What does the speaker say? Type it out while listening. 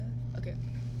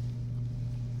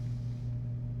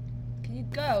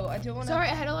Go. I don't want to. Sorry,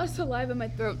 I had a lot of saliva in my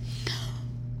throat.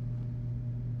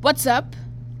 What's up?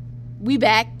 We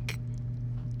back.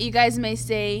 You guys may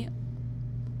say,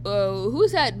 "Oh,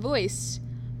 who's that voice?"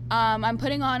 I'm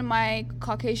putting on my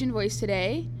Caucasian voice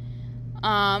today.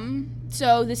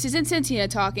 So this isn't Santina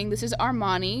talking. This is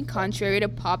Armani, contrary to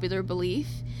popular belief.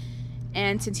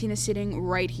 And Santina's sitting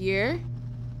right here.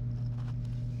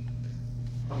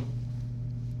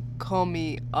 Call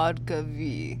me Adka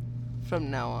V from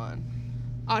now on.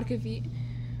 Adka V.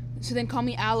 So then call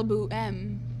me Alibu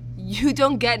M. You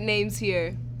don't get names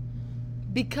here.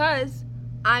 Because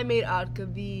I made Adka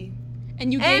V.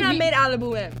 And I made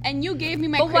Alibu M. And you gave me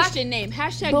my But Christian name.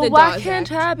 Hashtag but the why Dawes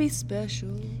can't Act. I be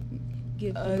special?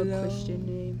 Give them Alone. a Christian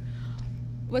name.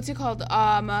 What's it called?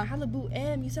 Malibu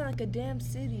M. You sound like a damn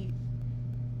city.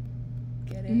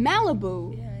 Get it?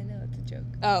 Malibu. Yeah, I know. It's a joke.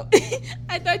 Oh.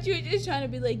 I thought you were just trying to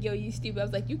be like, yo, you stupid. I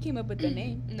was like, you came up with the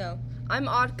name. No. I'm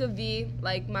Adka V,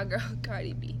 like my girl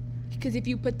Cardi B. Because if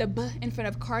you put the B in front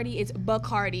of Cardi, it's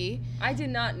Bacardi. I did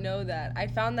not know that. I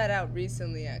found that out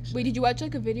recently, actually. Wait, did you watch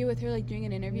like a video with her like doing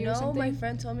an interview or No, something? my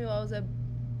friend told me while I was at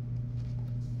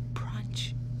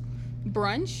brunch.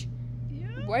 Brunch? Yeah.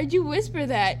 Why'd you whisper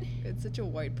that? It's such a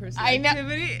white person I know.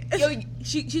 activity.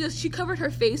 Yo, she covered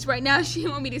her face right now. She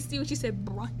didn't want me to see what she said.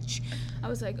 Brunch. I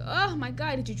was like, oh my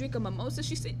god, did you drink a mimosa?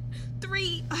 She said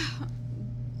 3.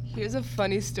 Here's a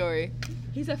funny story.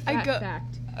 He's a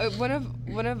fact. One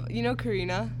of you know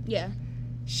Karina? Yeah.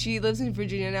 She lives in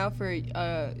Virginia now for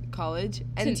college.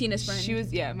 And Santina's friend. She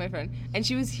was my friend. And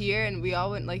she was here and we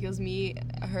all went, like, it was me,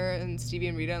 her, and Stevie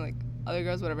and Rita and like other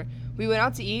girls, whatever. We went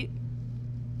out to eat.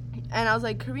 And I was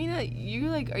like, Karina, are you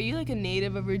like a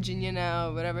native of Virginia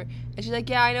now, whatever? And she's like,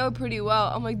 yeah, I know it pretty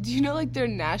well. I'm like, do you know like their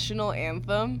national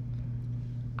anthem?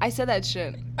 I said that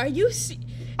shit. Are you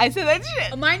I said that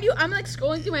shit. Mind you, I'm like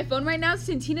scrolling through my phone right now.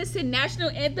 Santina said national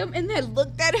anthem, and then I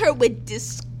looked at her with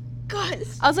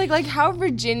disgust. I was like, how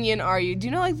Virginian are you? Do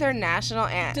you know like their national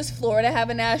anthem? Does Florida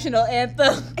have a national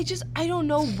anthem? I don't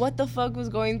know what the fuck was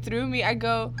going through me. I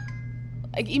go,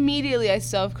 like immediately I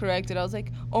self-corrected. I was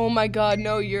like, oh my god,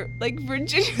 no, you're like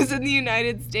Virginia's in the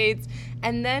United States.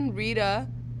 And then Rita,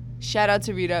 shout out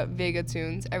to Rita, Vega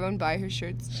Tunes. Everyone buy her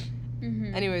shirts.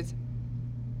 Mm-hmm. Anyways,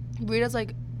 Rita's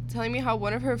like telling me how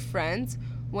one of her friends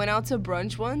went out to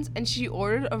brunch once and she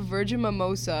ordered a virgin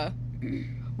mimosa,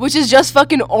 which is just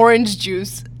fucking orange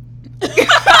juice.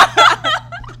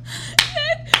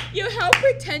 Yo, how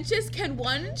pretentious can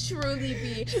one truly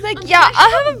be? She's like, yeah,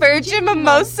 I'll have a virgin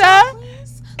mimosa.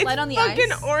 It's Light on the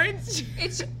fucking ice. orange.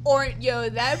 It's orange. Yo,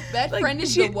 that Like, friend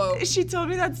is the woke. She told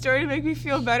me that story to make me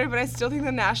feel better, but I still think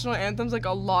the national anthem's like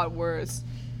a lot worse.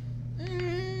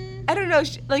 I don't know.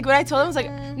 Like when I told him, I was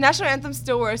like, national anthem's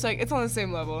still worse. Like it's on the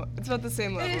same level. It's about the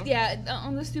same level. Yeah,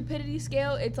 on the stupidity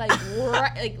scale, it's like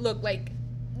right, like look, like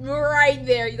right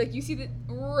there. Like you see the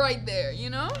right there. You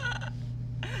know.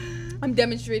 I'm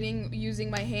demonstrating using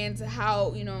my hands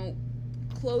how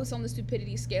close on the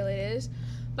stupidity scale it is,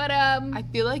 but I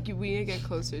feel like we need to get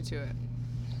closer to it.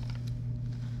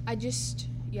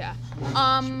 Yeah.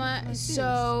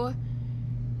 So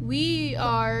we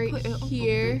are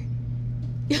here.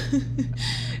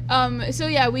 So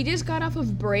yeah, we just got off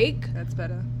of break. That's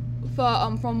better.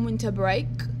 From winter break,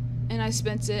 and I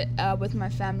spent it with my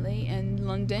family in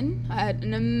London. I had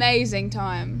an amazing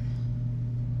time.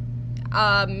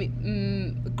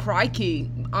 Crikey,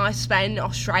 I spent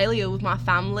Australia with my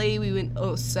family. We went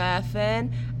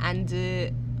surfing and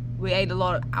we ate a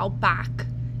lot of outback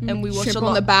and we watched Shrimp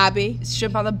on the Barbie.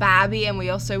 Shrimp on the Barbie, and we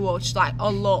also watched like a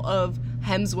lot of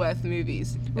Hemsworth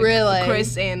movies. Like, really?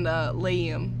 Chris and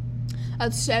Liam.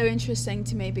 That's so interesting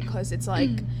to me because it's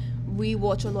like we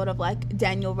watch a lot of like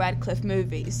Daniel Radcliffe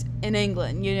movies in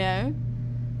England, you know?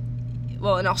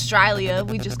 Well, in Australia,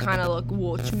 we just kind of like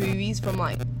watch movies from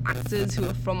like actors who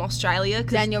are from Australia.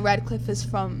 Daniel Radcliffe is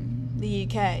from the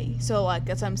UK, so like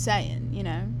that's what I'm saying, you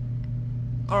know?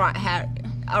 All right,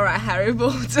 Harry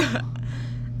Potter.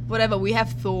 Whatever, we have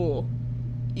Thor.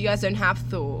 You guys don't have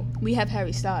Thor. We have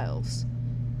Harry Styles.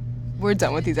 We're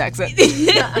done with these accents.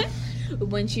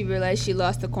 When she realized she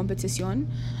lost the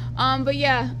competition. But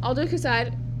yeah, all joke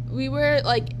aside, we were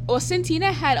like,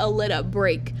 Santina had a lit up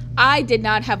break. I did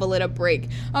not have a lit up break.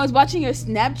 I was watching her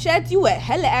Snapchat. You were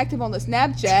hella active on the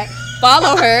Snapchat.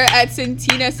 Follow her at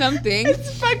Santina something.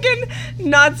 It's fucking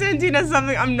not Santina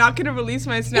something. I'm not gonna release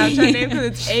my Snapchat name because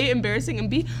it's A, embarrassing, and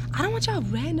B, I don't want y'all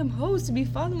random hoes to be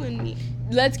following me.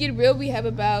 Let's get real. We had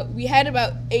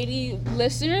about 80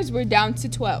 listeners. We're down to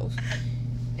 12.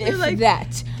 They're If like,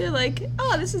 that. They're like,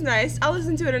 oh, this is nice. I'll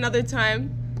listen to it another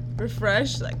time.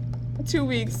 Refresh. Like, 2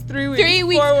 weeks, 3 weeks, 3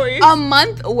 weeks, 4 weeks. a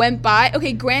month went by.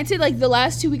 Okay, granted, like the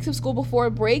last 2 weeks of school before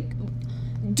break,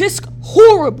 just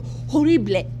horrible.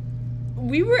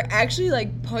 We were actually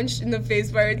like punched in the face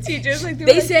by our teachers. Like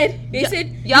They said,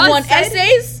 you want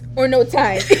essays or no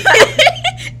time?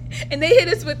 And they hit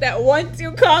us with that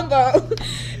 1-2 combo.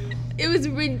 It was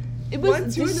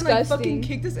disgusting. And like fucking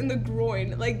kicked us in the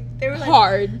groin. Like they were like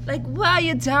hard. Like while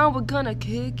you're down, we're gonna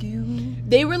kick you.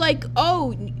 They were like,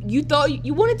 oh, you thought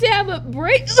you wanted to have a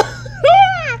break?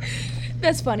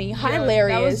 That's funny.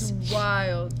 Hilarious. That was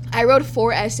wild. I wrote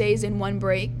 4 essays in one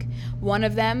break. One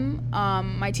of them,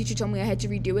 my teacher told me I had to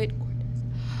redo it.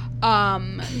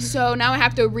 So now I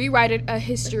have to rewrite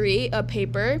a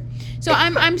paper. So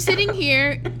I'm sitting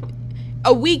here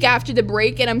a week after the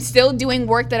break, and I'm still doing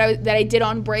work that I did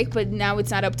on break, but now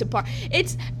it's not up to par.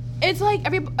 It's like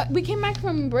we came back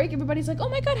from break. Everybody's like, "Oh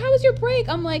my god, how was your break?"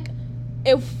 I'm like,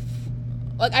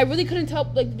 I really couldn't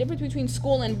tell like the difference between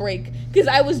school and break because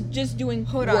I was just doing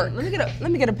work. On. Let me get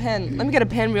a pen. Let me get a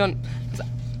pen.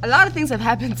 A lot of things have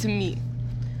happened to me.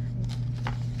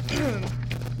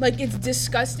 Like, it's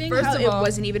disgusting First how of it all,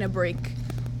 wasn't even a break.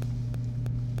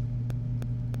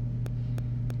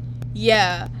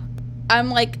 Yeah.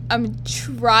 I'm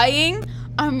trying.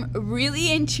 I'm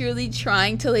really and truly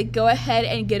trying to, like, go ahead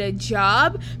and get a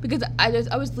job because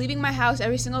I was leaving my house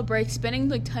every single break, spending,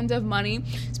 like, tons of money,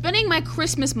 spending my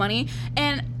Christmas money,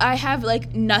 and I have,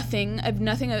 like, nothing. I have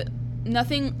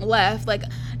nothing left. Like,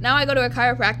 now I go to a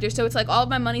chiropractor, so it's like all of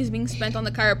my money is being spent on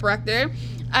the chiropractor.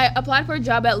 I applied for a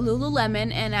job at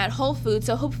Lululemon and at Whole Foods,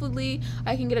 so hopefully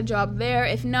I can get a job there.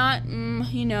 If not,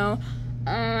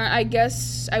 I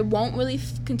guess I won't really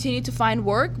continue to find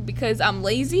work because I'm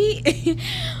lazy.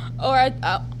 Or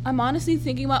I'm honestly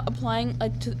thinking about applying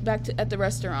back at the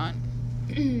restaurant.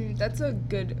 That's a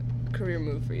good career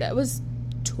move for you. That was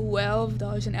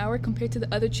 $12 an hour compared to the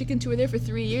other chickens who were there for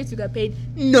 3 years who got paid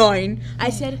 $9. I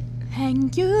said,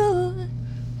 thank you.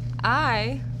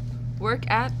 I work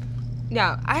at...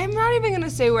 Now, I'm not even going to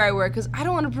say where I work because I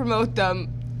don't want to promote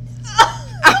them.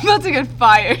 I'm about to get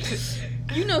fired.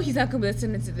 You know he's not going to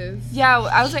listen to this. Yeah,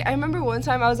 I remember one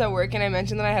time I was at work and I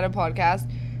mentioned that I had a podcast.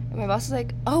 And my boss was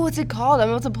like, oh, what's it called? I'm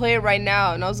about to play it right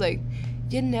now. And I was like,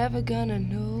 you're never gonna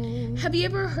know. Have you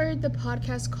ever heard the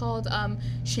podcast called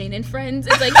Shane and Friends?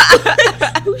 It's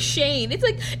like, who's Shane? It's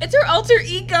like, it's her alter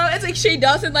ego. It's like Shane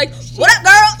Dawson, like, what up,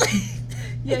 girl?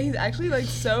 Yeah, he's actually, like,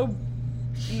 so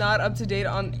not up to date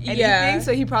on anything. Yeah.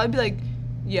 So he'd probably be like,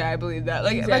 yeah, I believe that.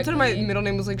 Like, exactly. if I told him my middle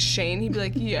name was, like, Shane, he'd be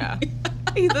like, yeah.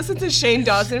 He listened to Shane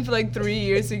Dawson for, like, 3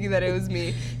 years thinking that it was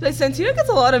me. He's like, Santino gets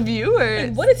a lot of viewers.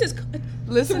 And what is his...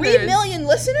 Listeners. 3 million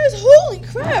listeners? Holy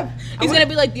crap. He's gonna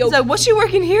be like, yo. He's like, what's she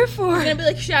working here for? He's gonna be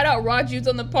like, shout out Rogers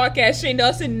on the podcast. Shane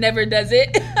Dawson never does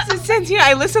it. So, Santino,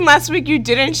 I listened last week. You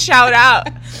didn't shout out.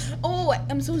 Oh,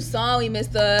 I'm so sorry,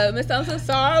 Mister, I'm so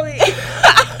sorry.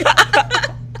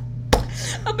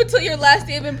 Up until your last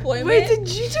day of employment. Wait, did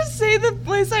you just say the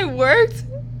place I worked?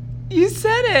 You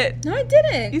said it. No, I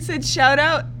didn't. You said shout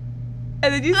out,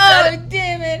 and then you said Oh,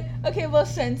 damn it. Okay, we'll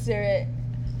censor it.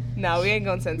 No, we ain't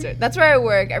gonna censor it. That's where I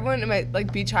work. Everyone in my,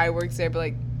 like, Beach High works there, but,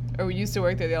 like, or we used to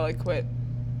work there, they all, like, quit.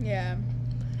 Yeah.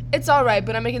 It's alright,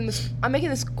 but I'm making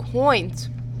this point.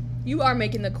 You are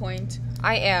making the coin.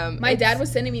 I am. My dad was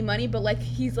sending me money, but, like,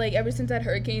 he's, like, ever since that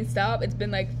hurricane stopped, it's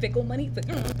been, like, fickle money. It's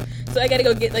like, so I gotta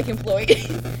go get, like, employed.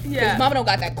 Yeah. Mama don't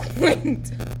got that coin.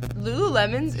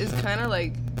 Lululemon's is kind of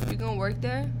like, you gonna work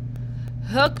there?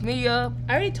 Hook me up.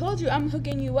 I already told you I'm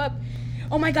hooking you up.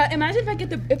 Oh my god! Imagine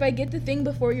if I get the thing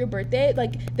before your birthday.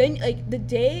 Like then, like the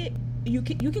day you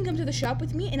can come to the shop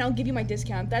with me and I'll give you my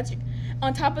discount. That's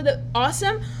on top of the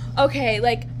awesome. Okay,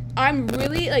 like I'm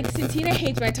really like Santina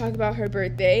hates when I talk about her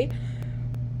birthday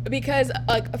because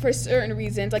like for certain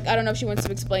reasons. Like I don't know if she wants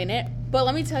to explain it, but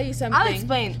let me tell you something. I'll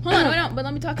explain. Hold on, but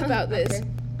let me talk about this.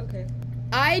 Okay.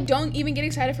 I don't even get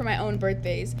excited for my own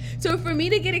birthdays. So for me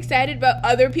to get excited about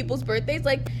other people's birthdays,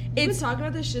 like We've it's been talking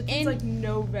about this shit since like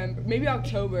November, maybe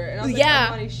October, and I was yeah. like,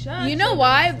 Amani, shut. You know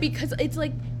why? Because it's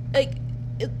like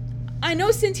I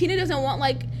know Santina doesn't want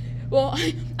like. Well,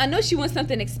 I know she wants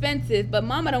something expensive, but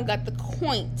Mama don't got the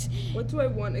coint. What do I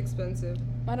want expensive?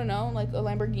 I don't know, like a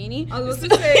Lamborghini. I was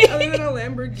gonna say other than a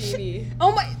Lamborghini.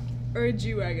 Oh my. Or a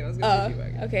G-Wagon. I was gonna say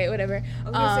G-Wagon. Okay, whatever. I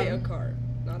was gonna say a car,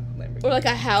 not Lamborghini. Or like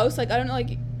a house. Like I don't know,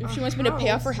 like if she wants me to pay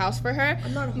off her house for her.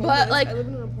 I'm not homeless. But like I live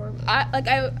in an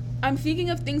apartment. I'm thinking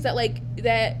of things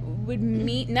that would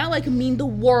mean not like mean the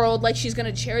world, like she's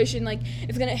gonna cherish and like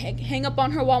it's gonna hang up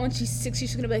on her wall when she's 6.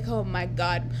 She's gonna be like, oh my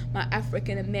god, my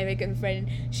African American friend,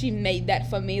 she made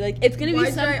that for me. Like it's gonna be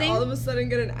something. Why did I all of a sudden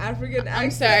get an African accent? I'm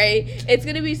sorry. It's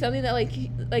gonna be something that like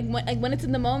when it's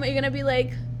in the moment, you're gonna be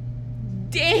like,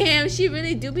 Damn, she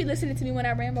really do be listening to me when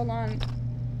I ramble on.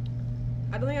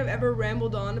 I don't think I've ever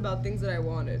rambled on about things that I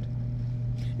wanted.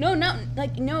 No,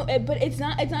 but it's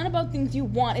not about things you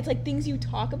want. It's like things you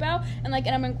talk about, and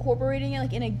I'm incorporating it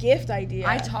like in a gift idea.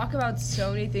 I talk about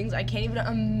so many things I can't even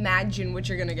imagine what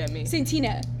you're gonna get me.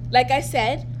 Santina, like I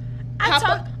said,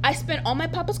 I spent all my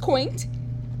papa's coins.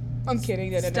 I'm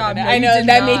kidding. Stop. No, I know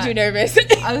that made you nervous.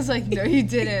 I was like, no, you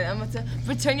didn't. I'm about to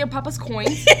return your papa's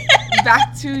coins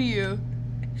back to you.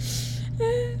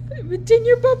 Return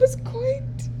your papa's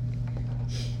coins.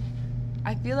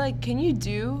 I feel like, can you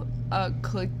do a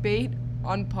clickbait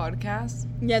on podcasts?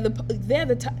 Yeah,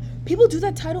 people do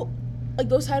that title, like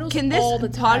those titles can this all the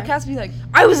time. Podcast be like,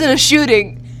 I was in a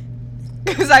shooting?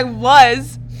 Because I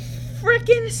was.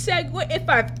 Freaking segue, if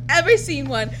I've ever seen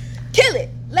one. Kill it.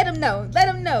 Let them know.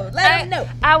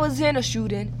 I was in a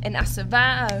shooting and I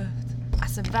survived. I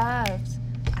survived.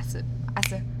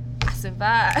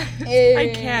 Hey.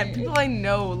 I can't. People I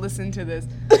know listen to this.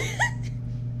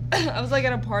 I was like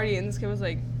at a party and this kid was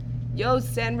like, yo,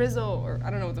 San Rizzo, or I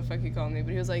don't know what the fuck he called me,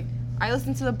 but he was like, I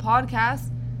listened to the podcast.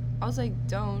 I was like,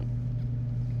 don't.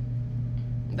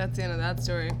 That's the end of that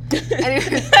story.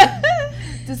 Anyway,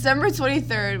 December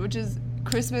 23rd, which is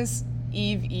Christmas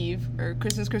Eve, or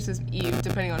Christmas Eve,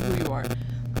 depending on who you are.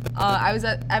 I was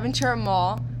at Aventura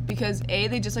Mall because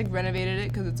they just like renovated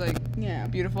it because it's like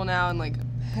beautiful now and like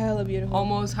hella beautiful,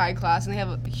 almost high class, and they have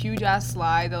a huge ass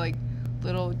slide that like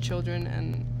little children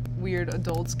and weird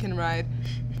adults can ride.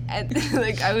 And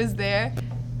like I was there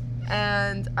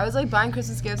and I was like buying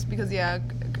Christmas gifts because it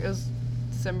was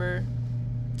December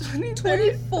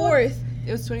 24th.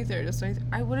 It was 23rd.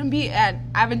 I wouldn't be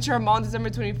at Aventura Mall on December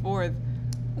 24th.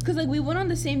 Because like we went on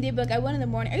the same day, but like I went in the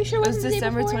morning. Are you sure it was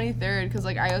December 23rd? Because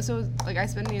like I also like I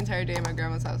spent the entire day at my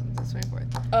grandma's house on the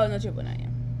 24th. Oh, no, you're not.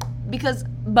 Because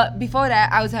but before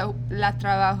that I was at La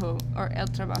Trabajo or El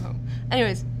Trabajo.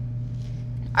 Anyways,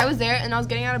 I was there and I was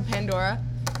getting out of Pandora,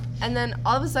 and then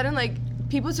all of a sudden like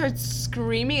people start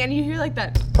screaming and you hear like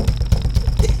that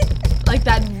like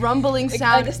that rumbling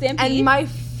sound, like a stampede? And my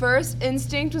first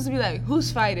instinct was to be like, who's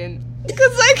fighting?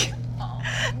 Because like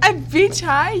at Beach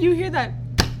High you hear that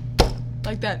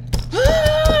like that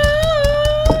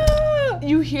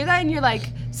you hear that and you're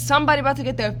like, somebody about to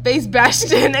get their face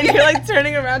bashed in, and you're like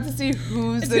turning around to see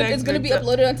who's it's gonna be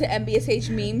uploaded onto MBSH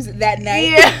memes that night.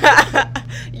 Yeah.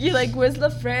 You're like, where's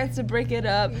LaFrance to break it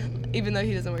up? Even though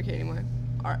he doesn't work here anymore.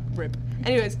 Rip.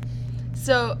 Anyways,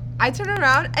 so I turn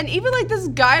around and even like this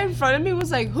guy in front of me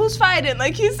was like, who's fighting?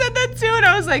 Like he said that too, and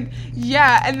I was like,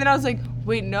 yeah. And then I was like,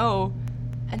 wait, no.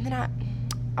 And then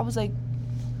I was like,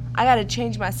 I gotta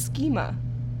change my schema.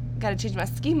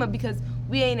 Because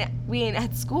we ain't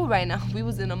at school right now. We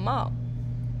was in a mall.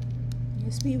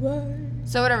 Yes, we were.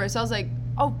 So whatever. So I was like,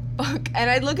 oh fuck. And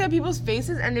I look at people's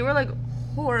faces and they were like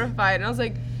horrified. And I was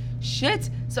like, shit.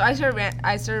 So I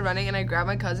started running and I grabbed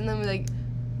my cousin and we like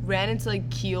ran into like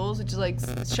Kiehl's, which is like,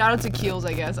 shout out to Kiehl's,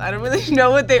 I guess. I don't really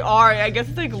know what they are. I guess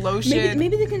it's like lotion.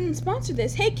 Maybe they can sponsor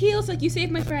this. Hey Kiehl's, like you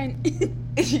saved my friend.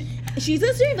 She's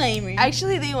a survivor.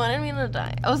 Actually, they wanted me to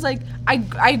die. I was like,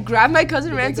 I grabbed my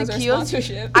cousin, ran to Kiehl's.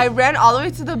 I ran all the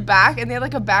way to the back, and they had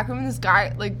like a back room, and this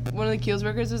guy, like one of the Kiehl's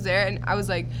workers was there, and I was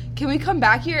like, can we come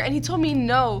back here? And he told me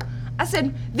no. I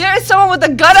said, there is someone with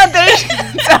a gun out there.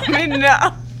 Tell me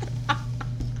no.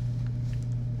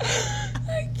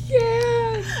 I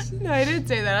can't. No, I didn't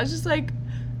say that. I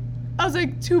was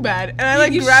like, too bad. And I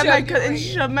like grabbed my cousin and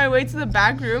shoved my way to the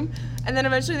back room. And then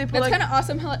eventually they pulled. That's kind of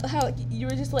awesome how like, you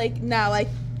were just like, nah, like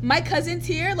my cousin's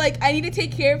here, like I need to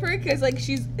take care of her because like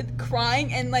she's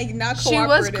crying and like not cooperative. She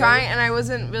was crying and I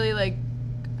wasn't really like.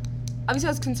 Obviously I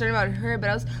was concerned about her,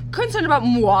 but I was concerned about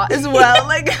moi as well.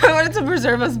 Like I wanted to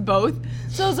preserve us both.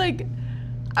 So I was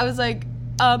like,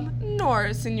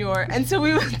 no, senor. And so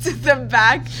we went to the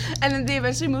back, and then they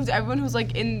eventually moved everyone who was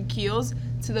like in Kiehl's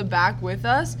to the back with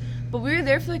us. But we were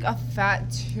there for like a fat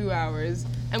 2 hours.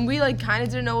 And we, like, kind of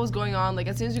didn't know what was going on. Like,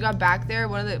 as soon as we got back there,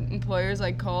 one of the employers,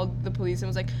 like, called the police and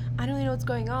was like, I don't really know what's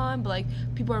going on, but, like,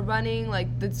 people are running,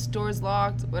 like, the store's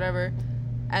locked, whatever.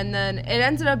 And then it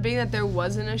ended up being that there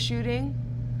wasn't a shooting.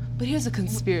 But here's a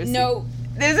conspiracy. No.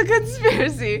 There's a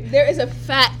conspiracy. There is a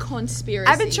fat conspiracy.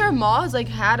 Aventura Mall has, like,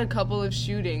 had a couple of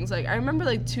shootings. Like, I remember,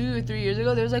 like, 2 or 3 years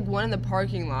ago, there was, like, one in the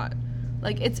parking lot.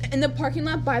 Like, it's in the parking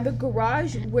lot by the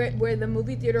garage where the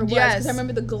movie theater was. Yes. Because I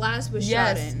remember the glass was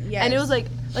shot in. Yes. And it was like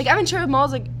Aventura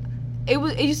Mall's like,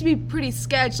 it used to be pretty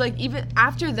sketch. Like, even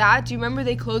after that, do you remember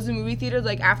they closed the movie theater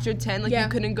like after 10? Like, you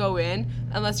couldn't go in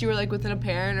unless you were like within a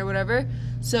parent or whatever.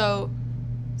 So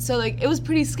So, like, it was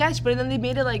pretty sketch, but then they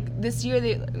made it, like, this year,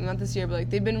 not this year, but, like,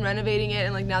 they've been renovating it,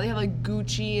 and, like, now they have, like,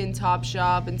 Gucci and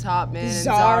Topshop and Topman and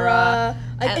Zara.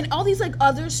 And all these, like,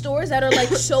 other stores that are, like,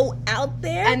 so out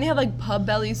there. And they have, like, Pub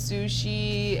Belly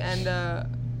Sushi and,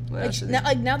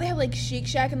 now they have, like, Shake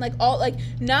Shack and, like, all, like,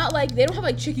 not, like, they don't have,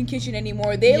 like, Chicken Kitchen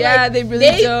anymore. They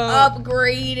really don't.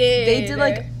 Upgraded. They did,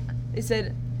 like, they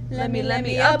said, let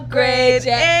me upgrade.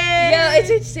 Yeah,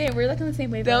 it's insane. We're, like, on the same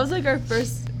wavelength. That was, like, our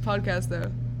first podcast,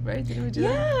 though. Right? Didn't we do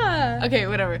that? Yeah. Okay,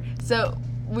 whatever. So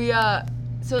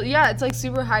it's like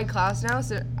super high class now.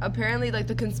 So apparently, like,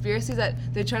 the conspiracies that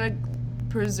they're trying to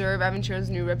preserve Aventuro's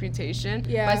new reputation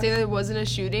by saying that it wasn't a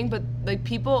shooting, but like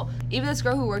people, even this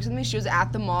girl who works with me, she was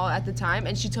at the mall at the time,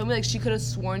 and she told me like she could have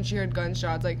sworn she heard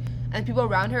gunshots, like, and people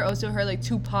around her also heard like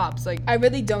 2 pops, like. I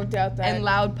really don't doubt that. And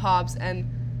loud pops, and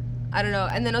I don't know.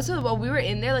 And then also while we were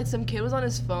in there, like some kid was on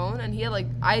his phone, and he had like,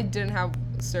 I didn't have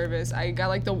service. I got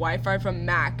like the Wi-Fi from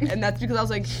Mac, and that's because I was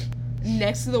like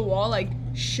next to the wall, like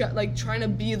like trying to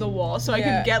be the wall so I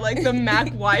could get like the Mac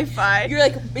Wi-Fi. You're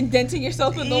like indenting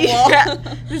yourself in the wall.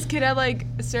 This kid had like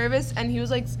service, and he was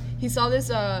like, he saw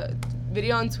this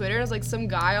video on Twitter. It was like some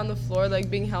guy on the floor like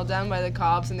being held down by the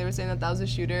cops, and they were saying that was a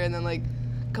shooter, and then like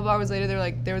a couple hours later they were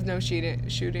like there was no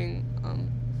shooting.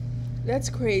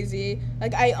 That's crazy.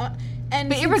 Like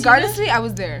but irregardlessly, I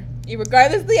was there.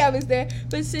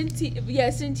 But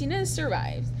Santina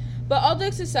survives. But all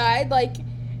jokes aside, like,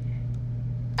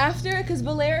 after, because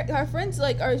our friends,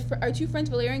 like, our 2 friends,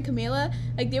 Valeria and Camila,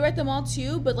 like, they were at the mall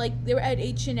too, but, like, they were at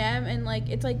H&M, and, like,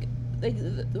 it's, like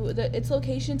its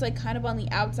location's, like, kind of on the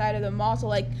outside of the mall, so,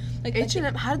 like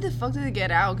H&M, how did the fuck did it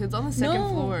get out? Because it's on the second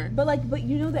floor. But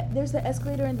you know that there's the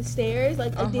escalator and the stairs,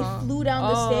 like they flew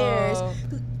down the stairs.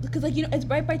 Because, like, you know, it's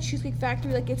right by Cheesecake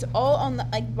Factory. Like, it's all on the,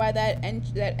 like, by that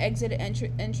exit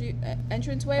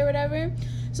entranceway or whatever.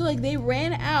 So, like, they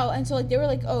ran out, and so, like, they were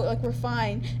like, oh, like, we're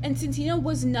fine. And Santina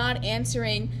was not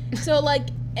answering. So,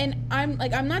 like, and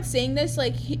I'm not saying this,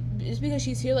 like, just because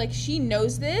she's here. Like, she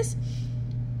knows this.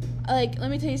 Like, let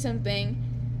me tell you something.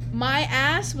 My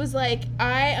ass was like,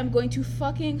 I am going to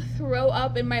fucking throw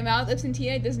up in my mouth if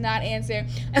Santina does not answer.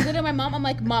 I go to my mom, I'm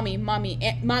like, mommy,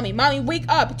 wake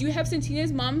up. Do you have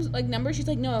Santina's mom's, like, number? She's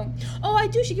like, no. Oh, I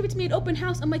do. She gave it to me at open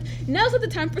house. I'm like, now's not the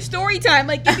time for story time.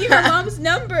 Like, give me her mom's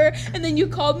number. And then you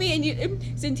called me,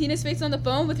 and Santina's face on the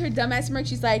phone with her dumbass smirk.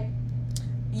 She's like,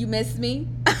 you missed me?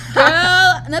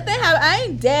 Girl, nothing happened. I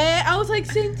ain't dead. I was like,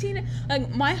 Santina,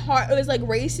 like, my heart was like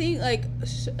racing like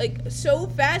so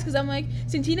fast, because I'm like,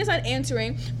 Santina's not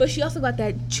answering, but she also got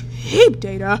that cheap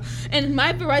data, and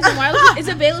my Verizon wireless is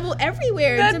available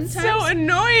everywhere. That's so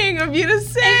annoying of you to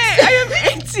say. I have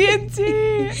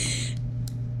AT&T.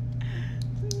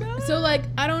 No. So, like,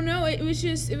 I don't know.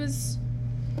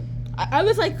 I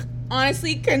was like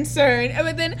honestly concerned,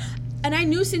 but then. And I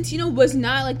knew Santina was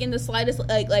not, like, in the slightest,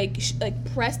 like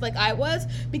pressed like I was,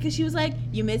 because she was like,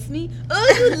 you miss me?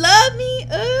 Oh, you love me?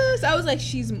 Oh. So I was like,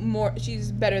 she's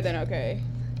better than okay.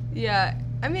 Yeah.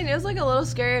 I mean, it was, like, a little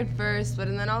scary at first, but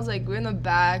then I was like, we're in the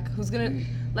back. Who's gonna,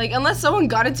 like, unless someone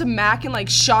got into Mac and, like,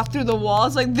 shot through the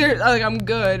walls, like, I'm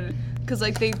good. Because,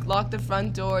 like, they locked the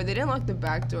front door. They didn't lock the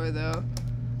back door, though.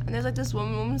 And there's, like, this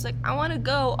woman's like, I want to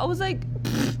go. I was like,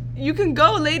 you can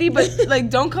go, lady, but,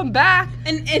 like, don't come back.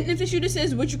 And if the shooter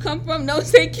says, where'd you come from? No,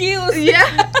 say Keels.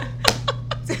 Yeah.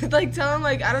 Like, tell him,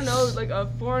 like, I don't know, like, a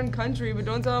foreign country, but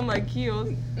don't tell him, like,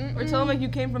 Keels. Or tell him, like, you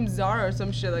came from Zara or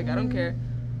some shit. Like, I don't care.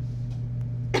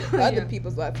 Other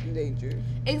people's lives in danger.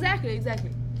 Exactly.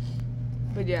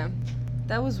 But, yeah,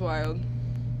 that was wild.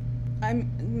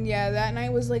 That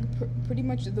night was, like, pretty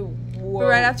much the worst. But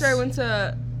right after I went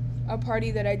to a party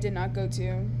that I did not go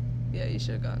to. Yeah, you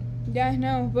should have gone. Yeah, I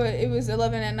know, but it was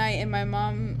 11 at night, and my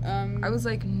mom, I was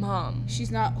like, Mom. She's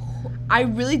not... I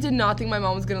really did not think my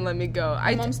mom was gonna let me go.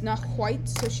 My mom's not white,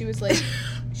 so she was like...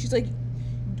 she's like,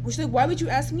 why would you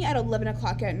ask me at 11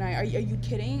 o'clock at night? Are you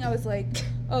kidding? I was like,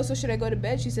 oh, so should I go to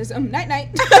bed? She says, night.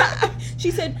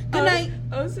 She said, good night.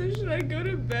 Oh, so should I go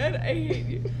to bed? I hate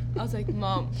you. I was like,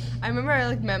 Mom. I remember I,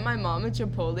 like, met my mom at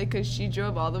Chipotle, because she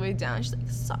drove all the way down. She's like,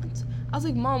 son. I was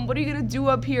like, Mom, what are you gonna do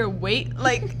up here? Wait?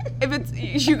 Like, if it's,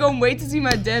 you gonna wait to see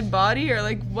my dead body, or,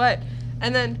 like, what?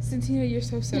 And then... Santina, you're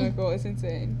so cynical. It's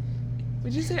insane.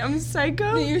 Would you say I'm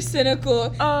psycho? No, you're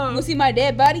cynical. Oh. You gonna see my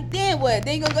dead body? Then what?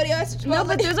 They ain't gonna go to your house? No,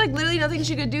 but there's, like, literally nothing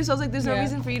she could do, so I was like, there's no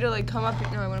reason for you to, like, come up here.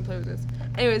 No, I want to play with this.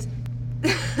 Anyways.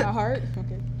 My heart?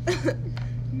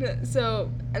 Okay. So,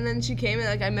 and then she came, and,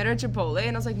 like, I met her at Chipotle,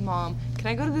 and I was like, Mom, can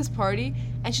I go to this party?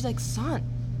 And she's like, son,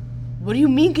 what do you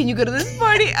mean, can you go to this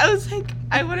party? I was like,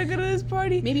 I want to go to this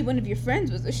party. Maybe one of your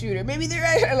friends was a shooter. Maybe they're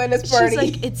at this party. She's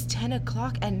like, it's 10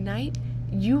 o'clock at night.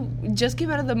 you just came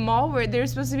out of the mall where there's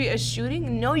supposed to be a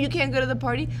shooting. No, you can't go to the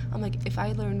party. I'm like, if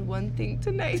I learned one thing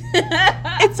tonight,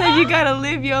 it said you gotta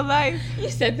live your life. You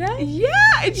said that? Yeah.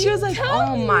 And she was like,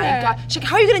 oh my God. She's like,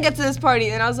 how are you gonna get to this party?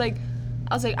 And I was like,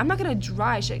 I'm not gonna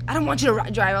drive. She's like, I don't want you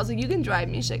to drive. I was like, you can drive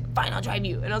me. She's like, fine, I'll drive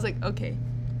you. And I was like, okay.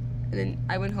 And then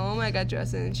I went home, I got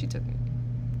dressed, and then she took me.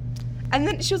 And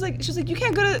then she was like, you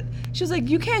can't go to, she was like,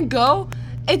 you can't go?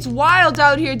 It's wild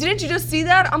out here. Didn't you just see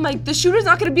that? I'm like, the shooter's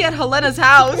not gonna be at Helena's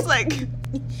house. Like,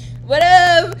 what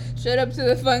up? Showed up to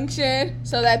the function.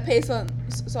 Saw that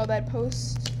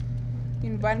post. You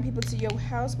inviting people to your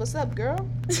house. What's up, girl?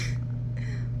 it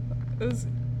was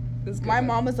good. My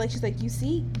mom was like, she's like, you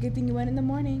see, good thing you went in the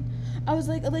morning. I was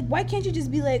like, why can't you just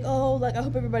be like, oh, like, I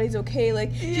hope everybody's okay.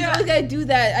 Like, she's always gotta do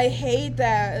that. I hate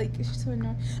that. Like, she's so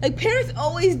annoying. Like, parents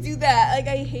always do that. Like,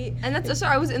 I hate. And that's also,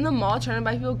 I was in the mall trying to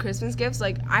buy people Christmas gifts.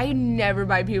 Like, I never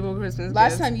buy people Christmas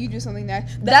last gifts. time you do something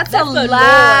that's the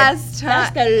last time.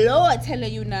 That's the Lord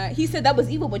telling you not. He said that was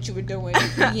evil what you were doing.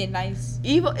 Being nice.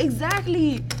 Evil,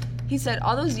 exactly. He said,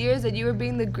 all those years that you were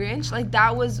being the Grinch, like,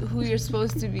 that was who you're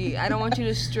supposed to be. I don't want you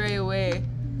to stray away.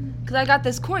 Because I got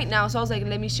this coin now, so I was like,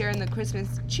 let me share in the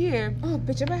Christmas cheer. Oh,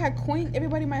 bitch, if I had coin,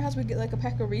 everybody in my house would get, like, a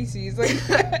pack of Reese's. Like,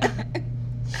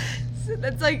 so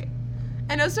that's, like,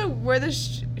 and also where the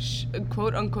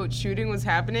quote-unquote shooting was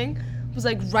happening was,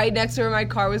 like, right next to where my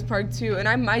car was parked, too.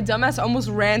 And my dumbass almost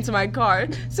ran to my car.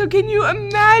 So can you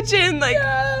imagine, like...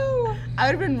 No. I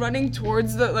would have been running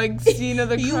towards the, like, scene of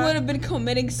the crime. You would have been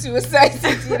committing suicide,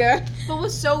 Cecilia. But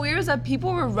what's so weird is that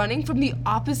people were running from the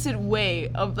opposite way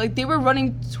of, like, they were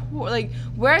running like,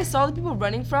 where I saw the people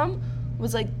running from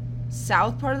was, like,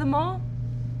 south part of the mall.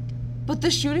 But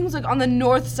the shooting was, like, on the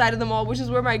north side of the mall, which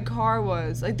is where my car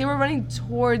was. Like, they were running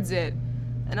towards it.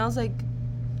 And I was like,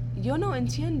 yo no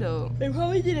entiendo. They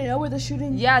probably didn't know where the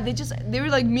shooting... Yeah, they were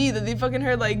like me, that they fucking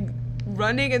heard, like,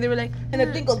 running, and they were like... And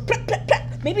the thing goes... Plak, plak, plak.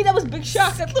 Maybe that was Big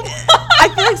Shock.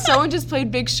 I feel like someone just played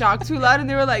Big Shock too loud, and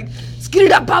they were like, "Skid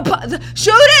it up, papa,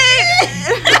 shooting!"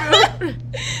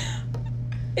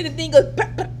 And the thing goes,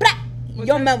 plak, plak, plak.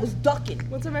 Your man was ducking.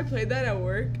 One time I played that at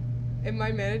work, and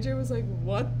my manager was like,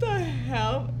 "What the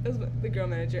hell?" It was the girl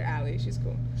manager, Allie. She's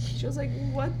cool. She was like,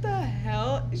 "What the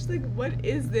hell?" She's like, "What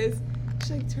is this?"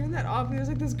 She like turned that off, and there was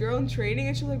like this girl in training,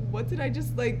 and she was like, "What did I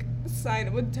just like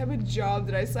sign? What type of job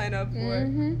did I sign up for?"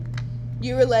 Mm-hmm.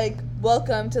 You were like,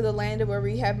 welcome to the land where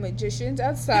we have magicians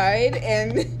outside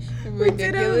and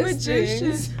ridiculous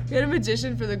things. We had a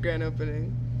magician for the grand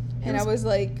opening. And I was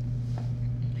like,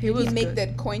 did he make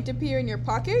that coin appear in your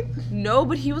pocket? No,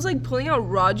 but he was like pulling out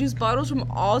raw juice bottles from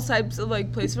all types of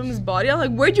like places from his body. I was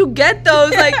like, where'd you get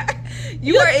those? Like,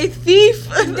 you are a thief.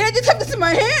 Did I just have this in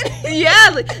my hand? Yeah,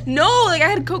 like, no, like I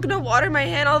had coconut water in my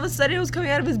hand. All of a sudden it was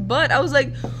coming out of his butt. I was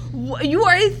like, you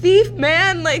are a thief,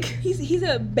 man. Like, he's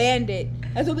a bandit.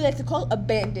 That's what we like to call a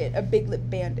bandit, a big lip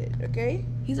bandit. Okay.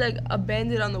 He's like a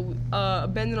bandit on the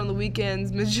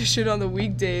weekends, magician on the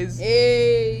weekdays.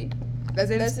 Hey.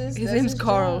 His name's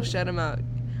Carl. Job. Shout him out.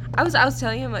 I was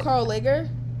telling him like Carl Lager.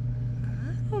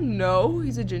 I don't know.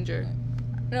 He's a ginger.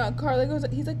 No, Carl Lager.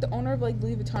 He's like the owner of like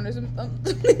Louis Vuitton or something.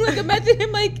 Like imagine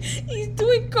him like he's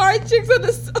doing card tricks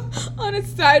on a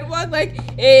sidewalk. Like,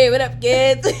 hey, what up,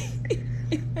 kids?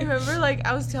 I remember like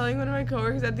I was telling one of my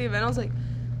coworkers at the event. I was like,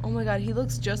 oh my god, he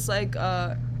looks just like.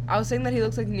 I was saying that he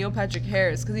looks like Neil Patrick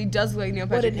Harris because he does look like Neil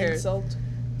Patrick Harris. What an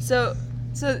insult.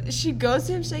 So she goes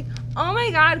to him, she's like, oh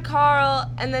my god, Carl.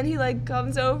 And then he like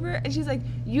comes over and she's like,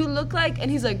 you look like,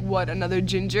 and he's like, what, another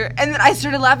ginger? And then I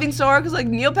started laughing so hard because like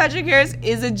Neil Patrick Harris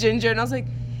is a ginger. And I was like,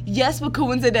 yes, but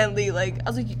coincidentally, like, I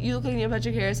was like, you look like Neil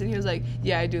Patrick Harris. And he was like,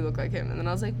 yeah, I do look like him. And then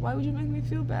I was like, why would you make me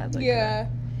feel bad? Like, yeah.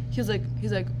 He's like,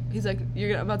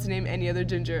 you're about to name any other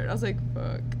ginger. And I was like,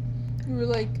 fuck. We were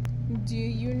like, do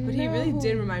you know? But he really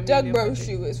did remind me Doug of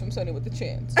Brochu is from Sunny with a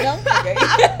Chance. No? Okay.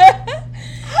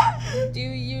 Do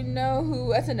you know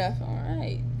who? That's enough. All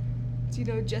right. Do you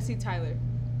know Jesse Tyler,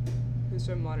 who's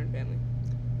from Modern Family?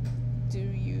 Do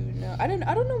you know? I don't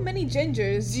know many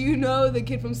gingers. Do you know the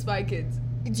kid from Spy Kids?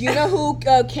 Do you know who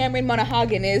Cameron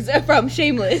Monaghan is from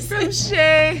Shameless? From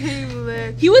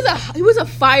Shameless. He was a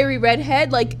fiery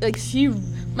redhead, like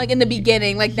in the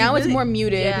beginning. Like now it's more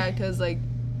muted. Yeah, because like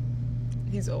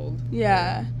he's old.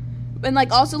 Yeah. And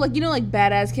like also like you know like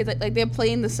badass kids like they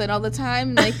play in the sun all the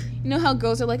time. Like you know how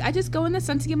girls are like I just go in the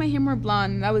sun to get my hair more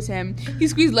blonde. And that was him. He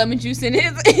squeezed lemon juice in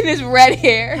his red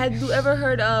hair. Had you ever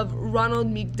heard of Ronald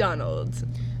McDonald?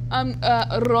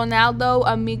 Ronaldo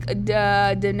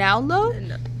Donaldo?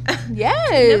 No.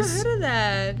 Yes. Never heard of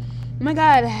that. Oh my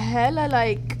god, hella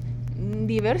like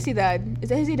diversidad. Is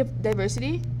that his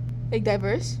diversity? Like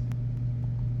diverse?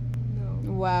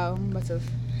 No. Wow, must have.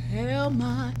 held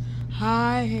my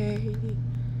high.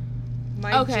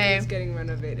 My Okay. gym is getting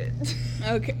renovated.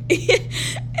 Okay.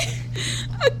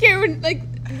 Okay, we're like,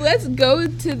 let's go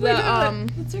to the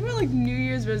Let's talk about like New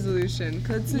Year's resolution.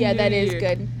 'Cause it's a Yeah, new that is year.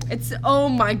 good. It's oh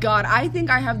my god. I think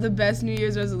I have the best New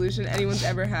Year's resolution anyone's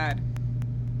ever had.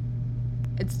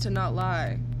 It's to not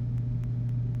lie.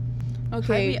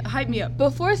 Okay. Hype me up.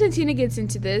 Before Santina gets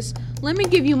into this, let me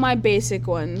give you my basic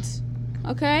ones.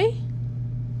 Okay?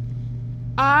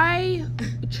 I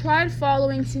tried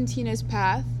following Santina's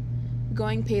path,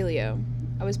 going paleo.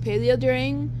 I was paleo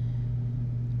during,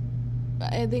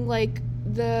 I think, like,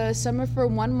 the summer for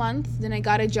 1 month. Then I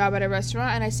got a job at a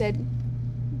restaurant, and I said,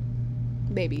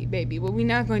 baby, what we're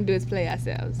not going to do is play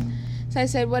ourselves. So I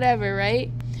said, whatever,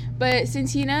 right? But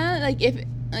Santina,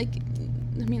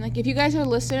 if you guys are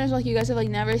listeners, like, you guys have, like,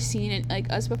 never seen it,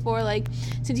 like, us before, like,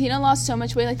 Santina lost so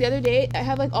much weight. Like, the other day, I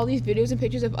have, like, all these videos and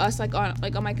pictures of us, like,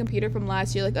 on my computer from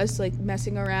last year, like, us, like,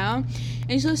 messing around,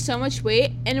 and she lost so much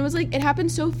weight, and it was, like, it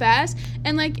happened so fast,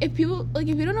 and, like, if you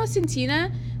don't know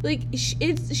Santina, like,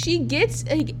 she gets,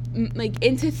 like,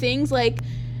 into things, like,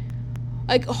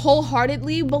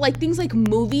 wholeheartedly, but like things like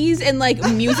movies and like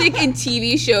music and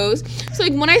TV shows. So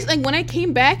like when I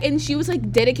came back and she was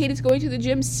like dedicated to going to the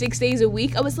gym 6 days a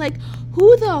week, I was like,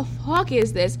 who the fuck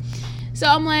is this? So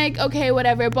I'm like, okay,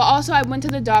 whatever. But also I went to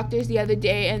the doctors the other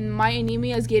day and my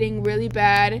anemia is getting really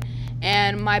bad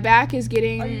and my back is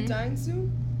getting. Are you dying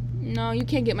soon? No, you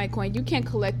can't get my coin. You can't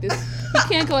collect this. You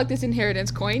can't collect this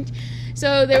inheritance coin.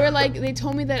 So they were like, they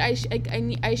told me that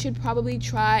I should probably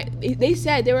try. They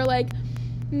said, they were like,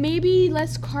 maybe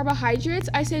less carbohydrates.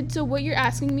 I said, so what you're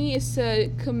asking me is to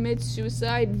commit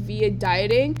suicide via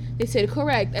dieting? They said,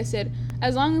 correct. I said,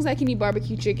 as long as I can eat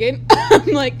barbecue chicken.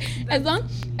 I'm like, as long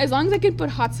as I can put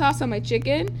hot sauce on my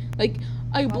chicken, like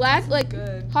a black, like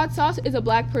good. Hot sauce is a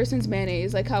black person's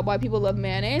mayonnaise, like how white people love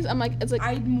mayonnaise. I'm like, it's like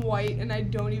I'm white and I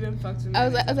don't even fuck with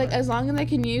mayonnaise. I was like, as long as I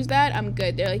can use that, I'm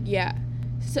good. They're like, yeah.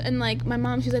 So and like my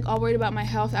mom, she's like all worried about my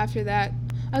health after that.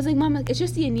 I was like, Mom, like, it's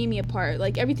just the anemia part.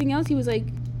 Like everything else, he was like,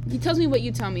 he tells me what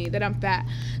you tell me, that I'm fat.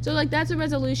 So like that's a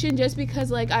resolution, just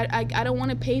because like I don't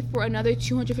want to pay for another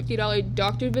 $250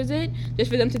 doctor visit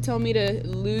just for them to tell me to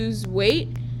lose weight.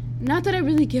 Not that I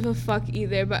really give a fuck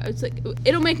either, but it's like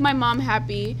it'll make my mom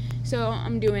happy, so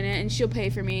I'm doing it, and she'll pay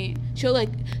for me.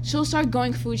 She'll start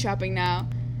going food shopping now.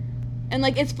 And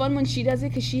like it's fun when she does it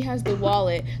because she has the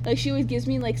wallet. Like she always gives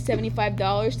me like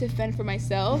 $75 to fend for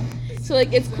myself. So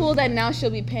like it's cool that now she'll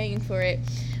be paying for it.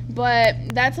 But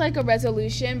that's like a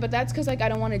resolution, but that's because like I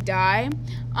don't want to die.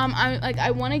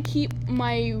 I want to keep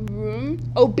my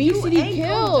room. Obesity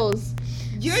kills.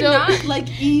 You're not like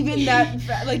even that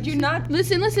fat. Like you're not.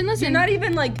 Listen. You're not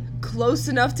even like close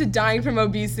enough to dying from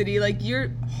obesity. Like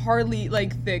you're hardly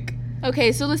like thick.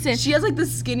 Okay, so listen. She has like the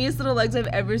skinniest little legs I've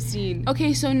ever seen.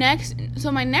 Okay, so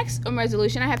my next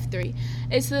resolution, I have 3,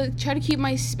 is to try to keep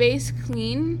my space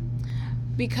clean.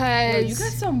 Because yo, you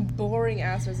got some boring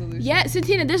ass resolutions. Yeah,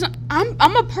 Santina,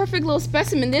 I'm a perfect little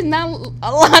specimen. There's not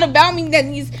a lot about me that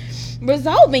needs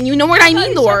resolving. You know what I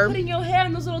mean, Laura? Putting your hair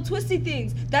in those little twisty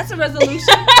things. That's a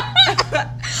resolution.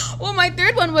 Well, my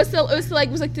third one was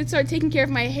to start taking care of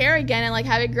my hair again and like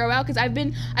have it grow out, because I've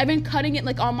been cutting it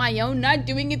like on my own, not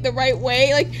doing it the right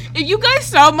way. Like if you guys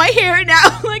saw my hair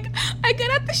now, like I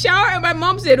got out the shower and my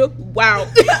mom said, "Wow."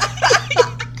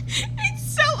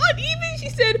 It's so uneven. She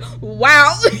said,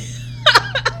 "Wow."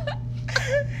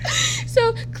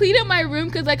 So clean up my room,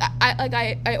 because like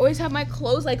I always have my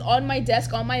clothes like on my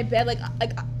desk, on my bed. Like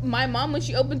my mom, when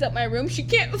she opens up my room, she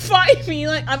can't find me.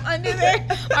 Like I'm under there.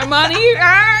 Armani,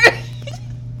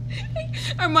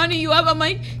 Armani, you up? I'm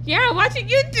like, yeah, watching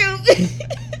YouTube.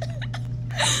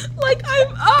 Like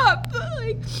I'm up.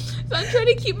 Like so I'm trying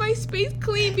to keep my space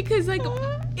clean, because like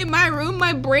in my room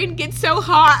my brain gets so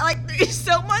hot. Like there's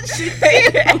so much to do.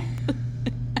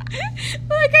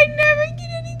 Like I never get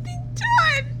anything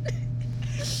done.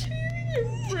 Your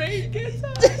brain gets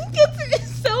hot.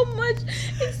 It's so much.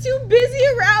 It's too busy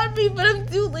around me, but I'm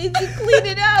too lazy to clean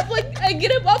it up. Like I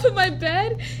get up off of my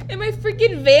bed and my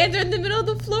freaking Vans are in the middle of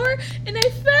the floor, and I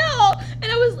fell.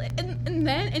 And I was, and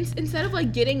then instead of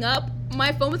like getting up,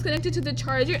 my phone was connected to the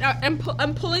charger, and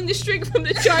I'm pulling the string from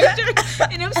the charger,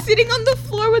 and I'm sitting on the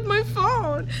floor with my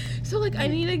phone. So like I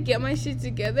need to get my shit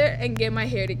together and get my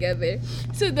hair together.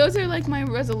 So those are like my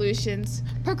resolutions.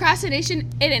 Procrastination,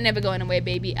 it ain't never going away,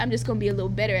 baby. I'm just gonna be a little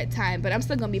better at time, but I'm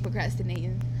still gonna be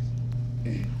procrastinating.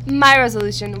 My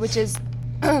resolution, which is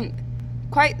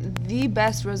quite the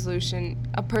best resolution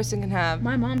a person can have.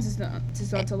 My mom's is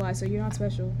not to lie, so you're not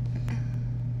special.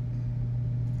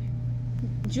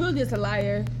 Julia's a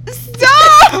liar.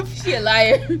 Stop! She a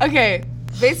liar. Okay,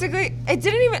 Basically,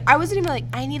 I wasn't even like,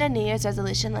 I need a New Year's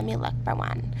resolution, let me look for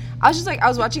one. I was just like, I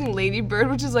was watching Lady Bird,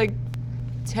 which is like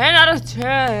 10 out of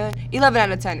 10. 11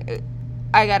 out of 10.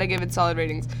 I gotta give it solid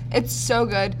ratings. It's so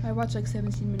good. I watched like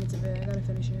 17 minutes of it. I gotta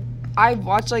finish it. I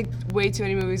watched like way too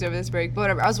many movies over this break, but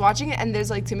whatever. I was watching it, and there's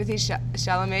like Timothy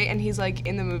Chalamet, and he's like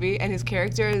in the movie, and his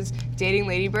character is dating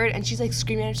Lady Bird, and she's like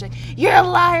screaming at him, she's like, "You're a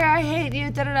liar! I hate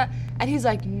you!" Da da da. And he's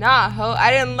like, "Nah, ho,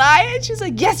 I didn't lie." And she's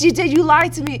like, "Yes, you did. You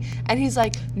lied to me." And he's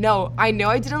like, "No, I know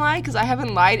I didn't lie because I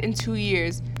haven't lied in 2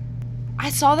 years." I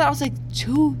saw that. I was like,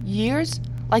 2 years?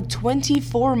 Like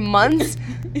 24 months?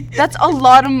 That's a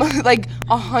lot of like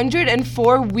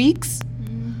 104 weeks.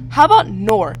 How about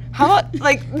Nor? How about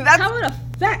like that's How about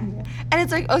a fat Nor? And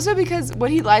it's like also because what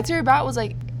he lied to her about was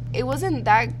like it wasn't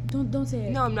that. Don't say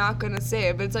it. No, I'm not gonna say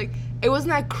it, but it's like it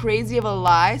wasn't that crazy of a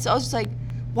lie. So I was just like,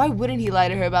 why wouldn't he lie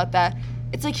to her about that?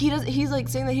 It's like he's like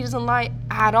saying that he doesn't lie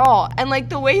at all, and like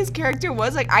the way his character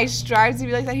was, like I strive to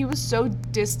be like that. He was so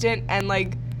distant and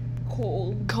like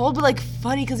cold, but like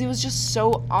funny because he was just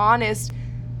so honest.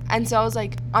 And so I was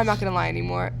like, I'm not gonna lie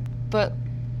anymore, but.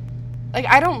 Like,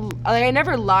 I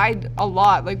never lied a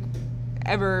lot, like,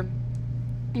 ever.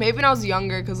 Maybe when I was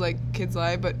younger, because, like, kids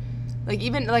lie, but, like,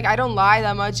 even, like, I don't lie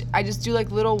that much. I just do,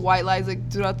 like, little white lies, like,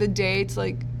 throughout the day to,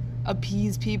 like,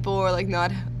 appease people or, like,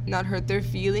 not hurt their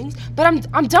feelings. But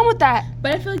I'm done with that.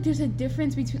 But I feel like there's a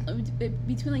difference between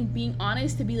like, being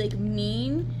honest to be, like,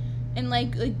 mean and,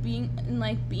 like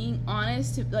being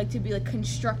honest to be, like,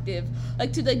 constructive.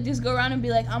 Like, to, like, just go around and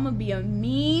be like, I'm gonna be a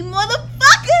mean motherfucker.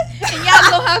 And y'all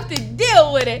gonna have to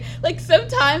deal with it. Like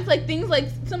sometimes, like things like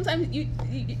sometimes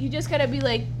you just gotta be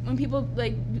like when people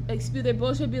like spew their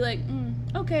bullshit, be like,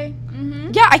 okay,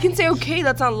 Yeah, I can say okay.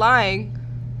 That's not lying.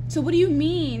 So what do you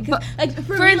mean? But, like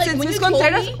for me, instance, like, when Miss you told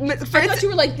Contreras, me, I thought you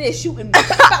were like this shooting me.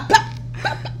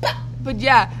 But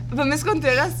yeah, but Miss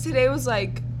Contreras today was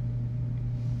like,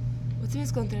 what did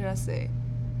Miss Contreras say?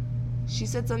 She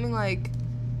said something like,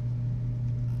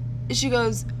 she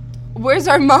goes, "Where's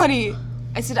Armani?"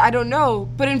 I said, "I don't know.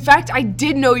 But in fact, I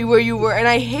did know where you were, and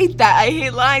I hate that. I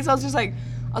hate lying." So I was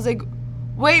like,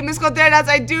 "Wait, Miss Contreras,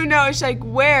 I do know." And she's like,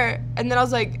 "Where?" And then I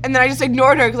was like, and then I just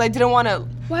ignored her because I didn't want to.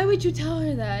 Why would you tell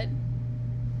her that?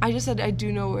 I just said, "I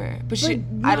do know where." But she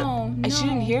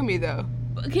didn't hear me, though.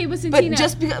 Okay, but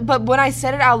Santina. But when I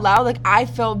said it out loud, like, I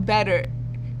felt better.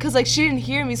 Because, like, she didn't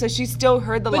hear me, so she still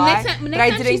heard the lie. Next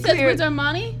time she says, "Where's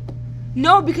Armani?"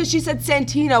 No, because she said,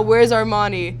 "Santina, where's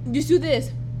Armani?" Just do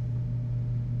this.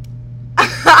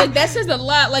 Like, that says a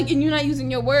lot, like, and you're not using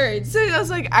your words. So I was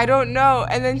like, I don't know.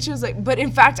 And then she was like, but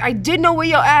in fact, I did know where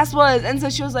your ass was. And so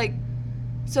she was like,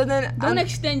 so then. Don't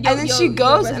extend your. And then she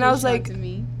goes, and I was like, to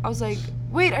me.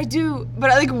 Wait, I do.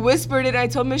 But I, like, whispered it, and I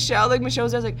told Michelle, like, Michelle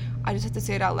was there, I was like, I just had to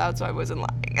say it out loud so I wasn't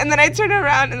lying. And then I turned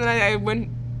around, and then I went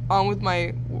on with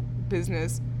my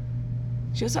business.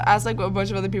 She also asked, like, what a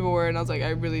bunch of other people were, and I was like, I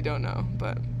really don't know.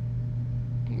 But,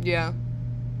 yeah.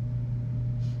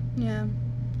 Yeah.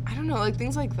 I don't know, like,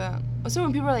 things like that. Also,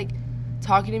 when people are, like,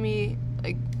 talking to me,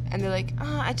 like, and they're like,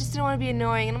 I just didn't want to be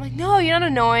annoying. And I'm like, no, you're not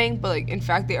annoying. But, like, in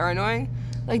fact, they are annoying.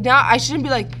 Like, now, I shouldn't be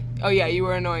like, oh, yeah, you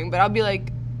were annoying. But I'll be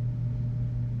like,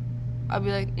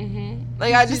 mm-hmm.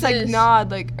 Like, I just, like,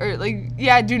 nod, like, or, like,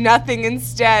 yeah, do nothing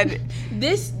instead.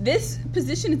 This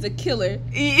position is a killer.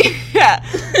 Yeah.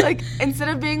 Like, instead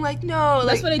of being like, no.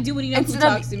 That's what I do when you know who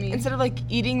talks to me. Instead of, like,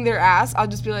 eating their ass, I'll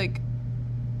just be like,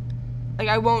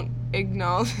 I won't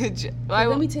acknowledge.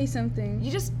 Let me tell you something.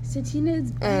 You just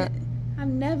Satina's I've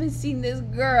never seen this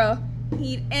girl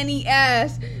eat any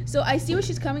ass. So I see where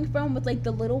she's coming from with like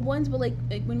the little ones, but like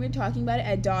when we were talking about it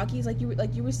at Doggies, like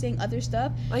you were saying other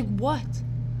stuff. Like what?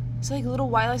 It's like little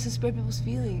white lies to spare people's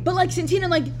feelings. But like Santina,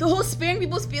 like the whole sparing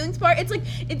people's feelings part, it's like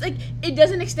it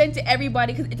doesn't extend to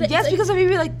everybody because because some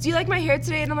people are like, do you like my hair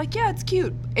today? And I'm like, yeah, it's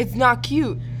cute. It's not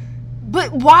cute.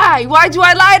 But why? Why do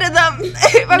I lie to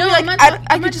them?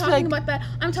 I'm not talking about that.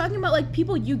 I'm talking about like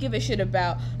people you give a shit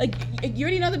about. Like you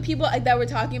already know the people like that we're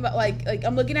talking about. Like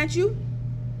I'm looking at you.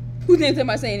 Whose names am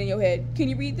I saying in your head? Can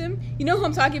you read them? You know who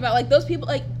I'm talking about. Like those people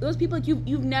like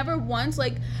you've never once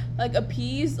like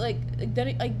appeased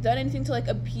done anything to like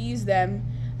appease them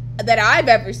that I've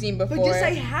ever seen before. But yes,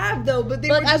 I have though. But they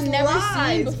were just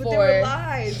lies. But they were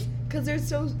lies because they're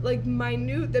so like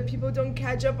minute that people don't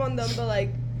catch up on them. But like.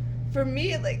 For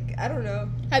me, like, I don't know.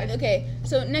 Okay,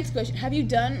 so next question. Have you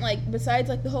done, like, besides,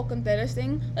 like, the whole Conteras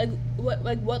thing,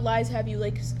 what lies have you,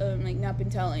 like, not been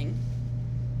telling?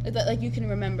 That, like, you can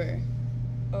remember?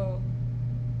 Oh.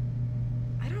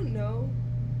 I don't know.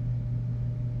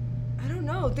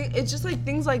 It's just, like,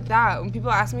 things like that. When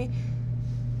people ask me,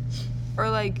 or,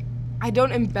 like, I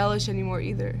don't embellish anymore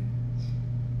either.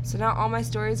 So now all my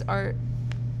stories are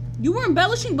You were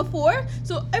embellishing before,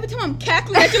 so every time I'm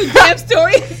cackling at your damn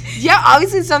story. Yeah,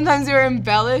 obviously sometimes they were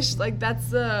embellished. Like, that's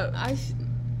the...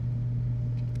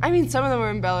 I mean, some of them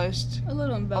were embellished. A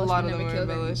little embellished. A lot of them were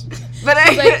embellished. But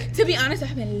like, to be honest,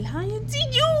 I've been lying to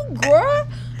you, girl.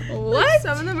 What?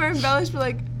 Some of them are embellished, but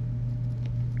like,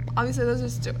 obviously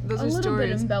those are a little stories.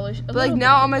 bit embellished. But like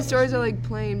now all my stories are like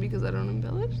plain because I don't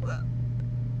embellish them.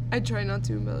 I try not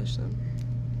to embellish them.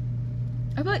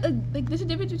 I feel like there's a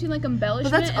difference between like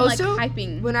embellishment but that's and also, like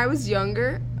hyping. When I was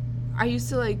younger, I used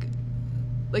to like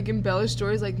embellish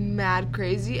stories like mad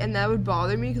crazy, and that would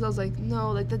bother me because I was like,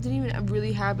 no, like that didn't even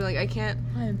really happen. Like I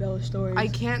embellish stories. I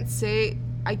can't say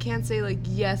like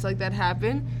yes, like that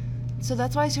happened. So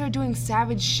that's why I started doing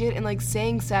savage shit and like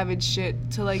saying savage shit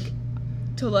to like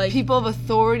people of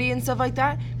authority and stuff like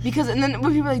that. Because and then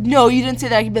when people are like, no, you didn't say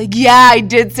that, I could be like, yeah, I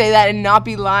did say that, and not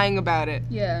be lying about it.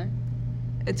 Yeah.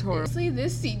 It's horrible. Honestly,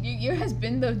 this senior year has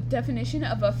been the definition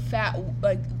of a fat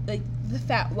like the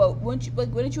fat woke.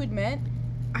 Wouldn't you admit?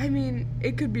 I mean,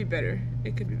 it could be better.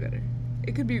 It could be better.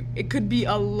 It could be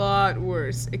a lot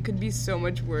worse. It could be so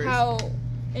much worse. How,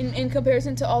 in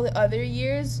comparison to all the other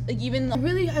years, like even I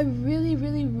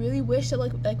really wish that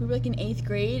like we were like in 8th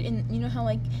grade, and you know how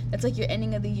like that's like your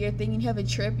ending of the year thing, and you have a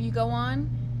trip you go on.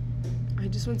 I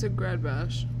just went to grad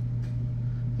bash.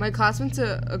 My class went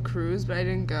to a cruise, but I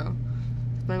didn't go.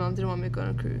 My mom didn't want me to go on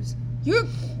a cruise.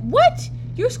 What?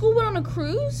 Your school went on a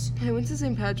cruise? I went to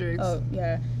St. Patrick's. Oh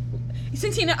yeah.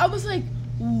 Santina, I was like,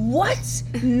 what?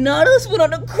 None of us went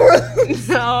on a cruise.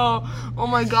 No. Oh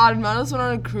my god, if none of us went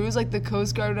on a cruise, like the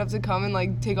Coast Guard would have to come and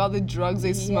like take all the drugs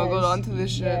they smuggled onto the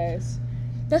ship. Yes.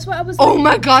 That's why I was Oh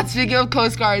my god, speaking of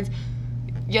Coast Guards,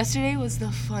 yesterday was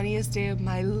the funniest day of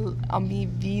my mi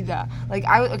vida. Like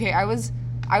I was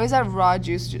at Raw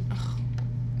Juice.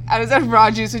 I was at Raw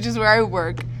Juice, which is where I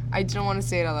work. I don't want to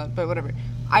say it out loud, but whatever.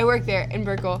 I work there in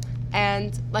Brickell,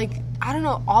 and like I don't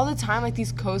know, all the time like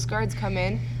these Coast Guards come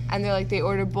in and they're like they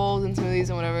order bowls and smoothies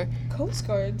and whatever. Coast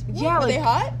Guards? What? Yeah, Are like, they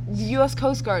hot? The U.S.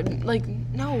 Coast Guard, like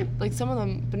no, like some of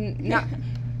them, but not.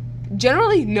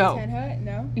 Generally, no. Ten hot?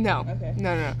 No. No. Okay.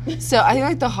 No. So I think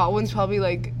like the hot ones probably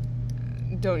like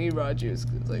don't eat raw juice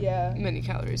because like many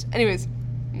calories. Anyways,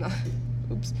 no.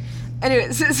 Oops.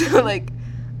 Anyways, so like,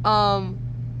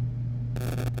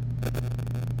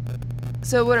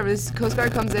 so whatever. This Coast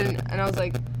Guard comes in and I was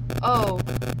like, oh.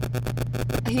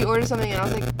 He ordered something and I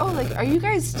was like, oh, like, are you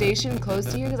guys stationed close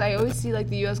to here? Because I always see, like,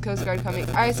 the U.S. Coast Guard coming.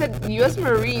 I said U.S.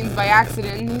 Marines by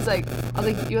accident, and he's like, I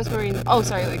was like, U.S. Marines, oh,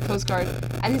 sorry, like, Coast Guard.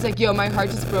 And he's like, yo, my heart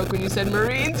just broke when you said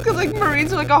Marines, because, like,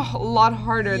 Marines are, like, a lot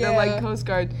harder than, like, Coast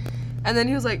Guard. And then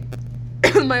he was like,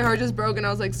 my heart just broke, and I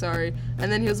was like, sorry.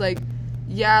 And then he was like,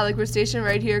 yeah, like, we're stationed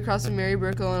right here across from Mary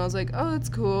Brickell, and I was like, oh, that's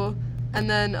cool. And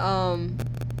then, I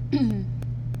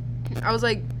was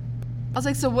like,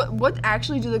 so what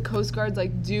actually do the Coast Guards,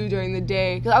 like, do during the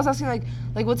day? Because I was asking, like,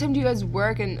 what time do you guys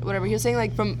work and whatever. He was saying,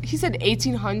 like, he said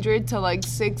 1800 to, like,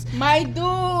 6. My dude!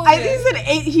 I think he said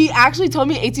 8. He actually told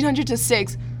me 1800 to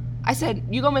 6. I said,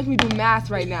 you gonna make me do math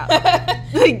right now.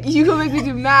 Like, you gonna make me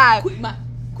do math.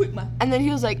 Quick math. And then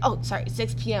he was like, oh, sorry,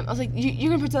 6 p.m. I was like, you're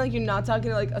gonna pretend like you're not talking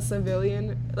to, like, a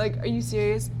civilian? Like, are you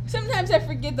serious? Sometimes I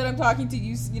forget that I'm talking to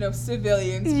you know,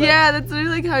 civilians. Yeah, that's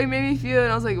literally, like, how he made me feel.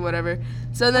 And I was like, whatever.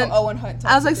 So then Owen Hunt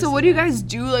I was like, so what do you guys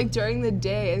do, like, during the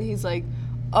day? And he's like,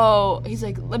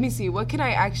 let me see, what can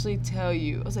I actually tell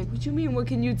you? I was like, what do you mean, what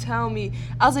can you tell me?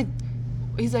 I was like,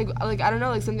 he's like, I don't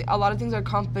know, like, a lot of things are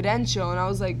confidential. And I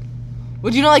was like,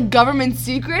 well, do you know, like, government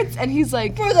secrets? And he's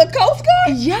like, for the Coast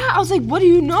Guard? Yeah. I was like, what do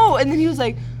you know? And then he was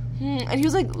like, and he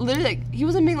was like, literally, like, he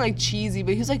wasn't being, like, cheesy,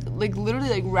 but he was like literally,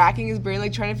 like, racking his brain,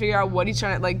 like, trying to figure out what he's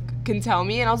trying to, like, can tell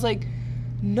me. And I was like,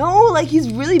 no, like,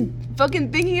 he's really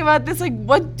fucking thinking about this. Like,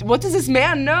 what does this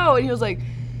man know? And he was like,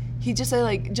 he just said,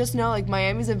 like, just know, like,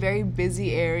 Miami's a very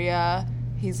busy area.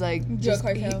 He's like, drug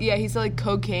cartel. He said, like,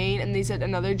 cocaine, and then he said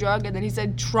another drug, and then he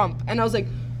said Trump. And I was like,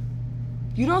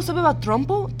 you know something about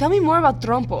Trumpo? Tell me more about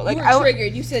Trumpo. Like, you were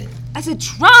triggered. You said, I said,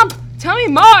 Trump! Tell me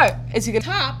more! Is he gonna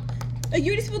top? Like,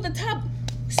 you already spilled the top.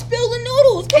 Spill the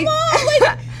noodles. Come on,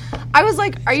 like. I was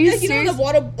like, are you like, serious? You know the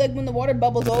water, like, when the water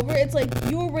bubbles over, it's like,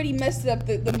 you already messed up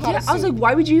the pot of soup. I was like,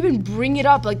 why would you even bring it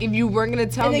up, like, if you weren't gonna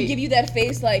tell me? And then give you that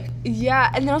face, like.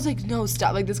 Yeah, and then I was like, no,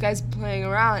 stop, like, this guy's playing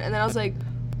around. And then I was like,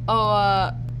 oh,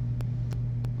 I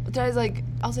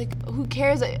was like, who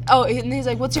cares? Oh, and he's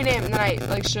like, what's your name? And then I,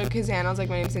 like, shook his hand. I was like,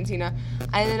 my name's Santina.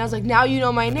 And then I was like, now you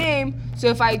know my name, so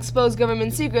if I expose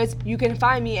government secrets, you can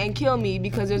find me and kill me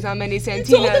because there's not many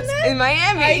Santinas in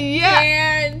Miami.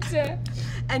 I can't.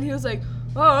 And he was like,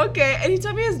 oh, okay. And he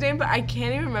told me his name, but I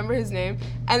can't even remember his name.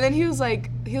 And then he was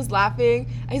laughing.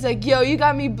 And he's like, yo, you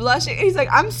got me blushing. And he's like,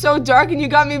 I'm so dark and you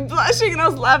got me blushing. And I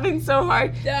was laughing so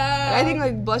hard. No. And I think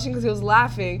like blushing because he was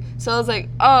laughing. So I was like,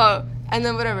 oh. And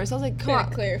then whatever. So I was like, come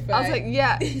on. Clarify. I was like,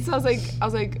 yeah. So I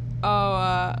was like,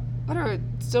 oh, whatever.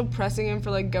 Still pressing him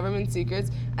for like government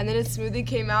secrets. And then his smoothie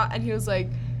came out and he was like,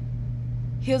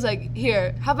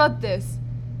 here, how about this?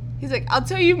 He's like, I'll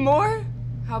tell you more.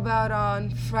 How about on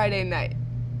Friday night?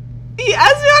 He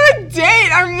asked me on a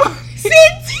date.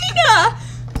 Santina!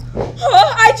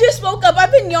 Oh, I just woke up.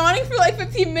 I've been yawning for like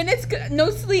 15 minutes. No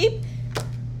sleep.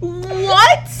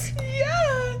 What?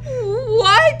 Yeah.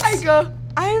 What? I go,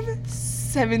 I'm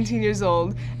 17 years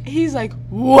old. He's like,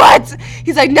 what?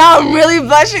 He's like, now I'm really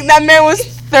blushing. That man was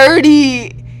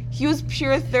 30. He was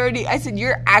pure 30. I said,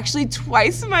 you're actually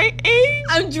twice my age.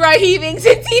 I'm dry heaving.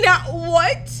 Santina,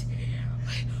 what?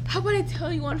 How about I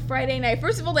tell you on Friday night?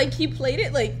 First of all, like, he played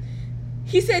it, like,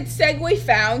 he said Segway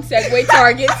found, Segway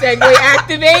target, Segway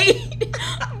activate.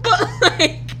 But,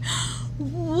 like,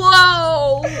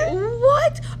 whoa,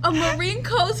 what? A Marine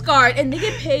Coast Guard, and they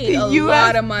get paid a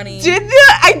lot of money. Did they?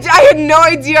 I had no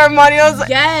idea, Armani. I was like,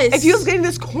 yes. If he was getting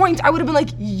this coin, I would have been like,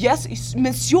 yes,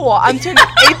 monsieur, I'm turning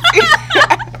 18.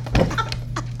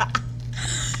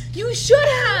 You should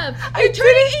have. You're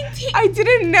turning 18. I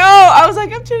didn't know. I was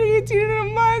like, I'm turning 18 in a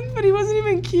month, but he wasn't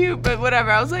even cute. But whatever.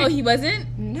 I was like, oh, he wasn't?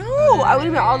 No, I would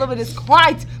have been all over this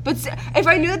coin. But if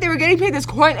I knew that they were getting paid this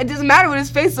coin, it doesn't matter what his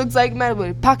face looks like. It matters what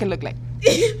his pocket look like.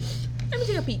 Let me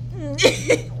take a peek.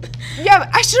 Yeah, but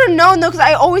I should have known though, because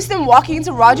I always see them walking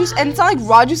into raw juice, and it's not like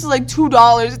raw juice is like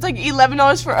 $2. It's like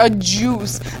 $11 for a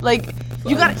juice. Like.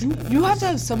 You have to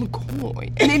have some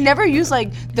coin. And they never use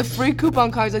like the free coupon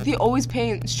cards. Like they always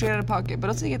pay straight out of pocket. But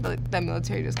also they get that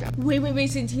military discount. Wait,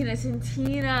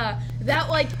 Santina. That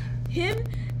like him,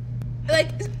 like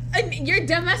you're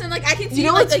dumbass, and like I can see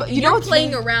you're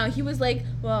playing around. He was like,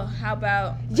 well, how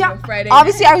about Friday?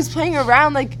 Obviously I was playing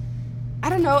around. Like I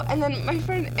don't know. And then my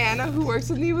friend Anna, who works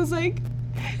with me, was like,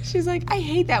 she's like, I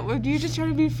hate that. Would you just try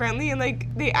to be friendly and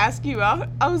like they ask you out?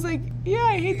 I was like, yeah,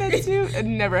 I hate that too. It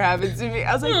never happened to me.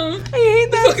 I was like, I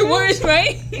hate that. The fucking worst,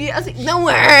 right? Yeah, I was like, the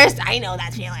worst. I know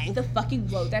that feeling. The fucking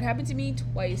worst. That happened to me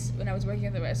twice when I was working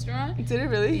at the restaurant. Did it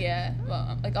really? Yeah.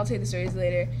 Well, like I'll tell you the stories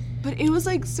later. But it was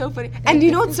like so funny. And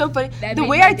you know what's so funny? The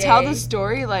way I tell the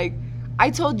story, like I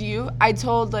told Anna?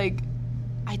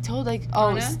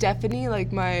 Stephanie,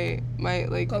 like my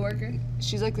like coworker.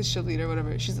 She's like the shift leader or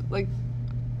whatever. She's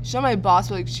not my boss,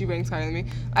 but like she ranks higher than me.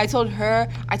 I told her,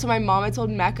 I told my mom, I told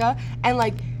Mecca, and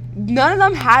like none of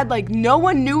them had like no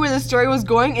one knew where the story was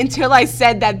going until I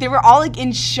said that. They were all like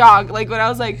in shock. Like when I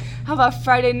was like, how about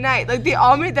Friday night? Like they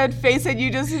all made that face that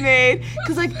you just made.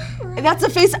 Cause like that's the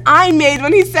face I made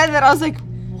when he said that. I was like,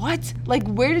 what? Like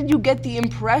where did you get the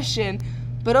impression?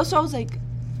 But also I was like,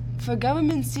 for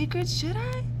government secrets, should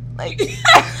I? Like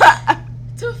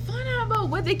to find out about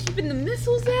where they're keeping the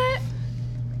missiles at?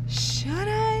 Should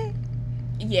I?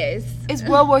 Yes. Is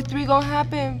World War III gonna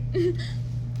happen?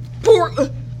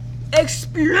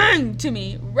 Explain to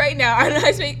me right now. I don't know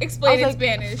how to explain in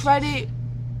Spanish. Friday,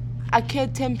 ¿a qué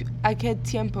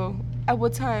tiempo? At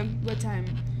what time? What time?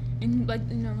 And like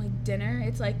dinner.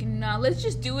 It's like no, let's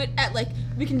just do it at like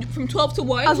we can from 12 to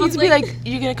 1. I was supposed to be like,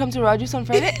 you're gonna come to Rogers on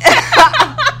Friday?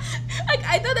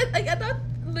 I thought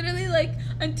literally like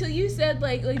until you said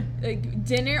like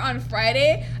dinner on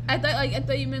Friday, I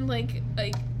thought you meant like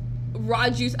raw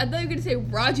juice. I thought you were gonna say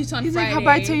raw juice on He's Friday. He's like,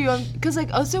 how about I tell you? Because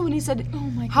like also when he said, oh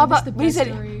my God, how about when he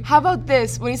said, how about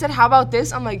this? When he said, how about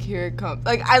this? I'm like, here it comes.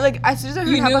 Like as soon as I heard,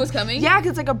 you knew it was coming. Yeah,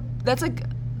 because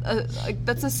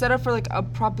that's a setup for like a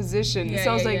proposition. Yeah,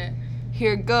 so I was like. Yeah.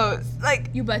 Here it goes. Like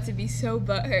you about to be so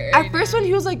butthurt. At first when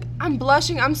he was like, I'm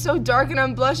blushing, I'm so dark and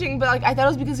I'm blushing, but like I thought it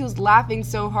was because he was laughing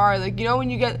so hard. Like you know when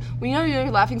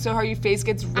you're laughing so hard your face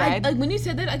gets red. Like when you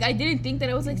said that, like I didn't think that.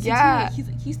 I was like, yeah,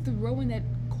 he's throwing that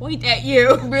coin at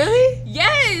you. Really?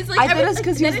 Yes. Like I thought it was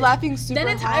because he was laughing super hard.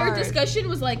 That entire discussion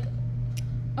was like,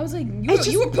 I was like,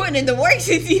 you were putting in the work,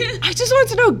 Cynthia. I just wanted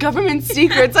to know government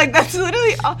secrets. Like that's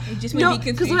literally all. It just made me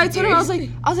confused. Because when I told him,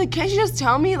 I was like, can't you just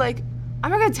tell me? Like I'm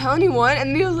not gonna tell anyone.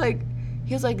 And he was like,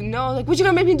 no. Like what you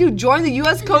gonna make me do? Join the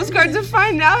U.S. Coast Guard to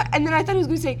find out? And then I thought he was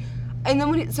gonna say, and then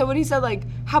when he said like,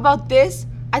 how about this?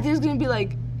 I think it was gonna be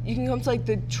like, you can come to like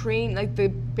the train, like the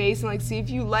base, and like see if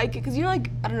you like it. Because you know, like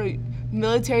I don't know.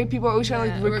 Military people are always trying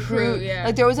to like recruit. Yeah.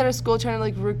 Like they're always at our school trying to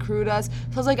like recruit us. So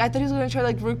I was like, I thought he was gonna try to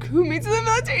like recruit me to the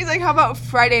military. He's like, how about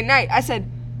Friday night? I said,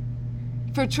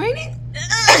 for training?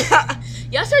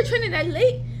 Y'all start training that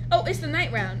late? Oh, it's the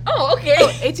night round. Oh, okay.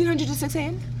 1800 to 6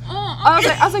 a.m. Oh,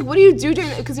 okay. I was like, what do you do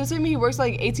during? Because he was telling me he works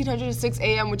like 1800 to 6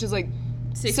 a.m., which is like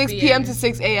 6 p.m. to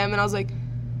 6 a.m. And I was like,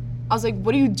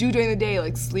 what do you do during the day?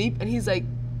 Like, sleep? And he's like,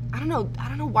 I don't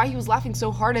know why he was laughing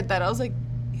so hard at that. I was like,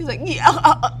 he was like, yeah.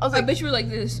 I was like, I bet you were like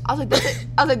this. I was like,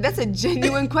 that's a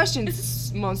genuine question,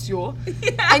 monsieur.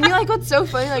 Yeah. And you know, like, what's so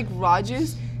funny? Like,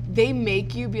 Rogers, they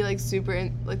make you be like super,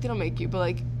 like, they don't make you, but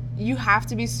like, you have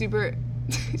to be super.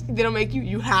 They don't make you.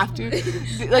 You have to,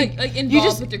 like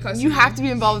involved with your customer. You have to be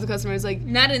involved with the customers, like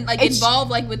not in like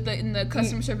involved like with in the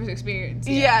customer service experience.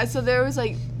 Yeah. So there was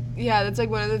like, yeah, that's like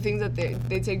one of the things that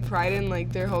they take pride in,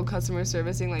 like their whole customer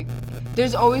servicing. Like,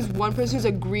 there's always one person who's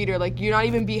a greeter. Like, you're not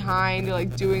even behind or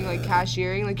like doing like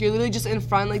cashiering. Like, you're literally just in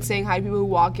front, like saying hi to people who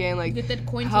walk in, like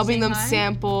helping them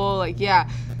sample. Like, yeah.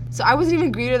 So I wasn't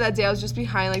even greeter that day. I was just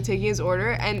behind, like taking his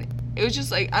order, and it was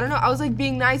just like, I don't know, I was like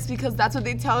being nice because that's what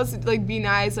they tell us, like be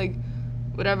nice, like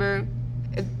whatever.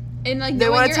 And like they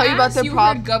want to tell you about their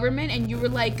problem. Government, and you were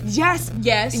like, yes.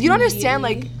 You don't understand.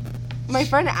 Like, my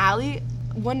friend Allie,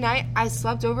 one night I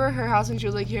slept over at her house when she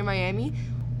was like here in Miami.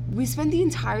 We spent the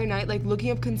entire night like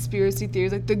looking up conspiracy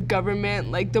theories, like the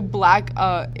government, like the black,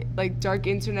 like dark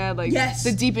internet, like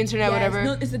the deep internet, whatever.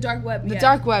 No, it's the dark web. The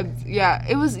dark web. Yeah,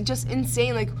 it was just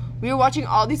insane. Like, we were watching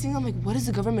all these things. I'm like, what is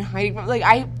the government hiding from? Like,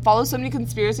 I follow so many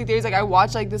conspiracy theories. Like, I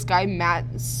watch like this guy Matt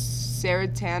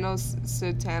Sertanos,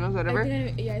 whatever. I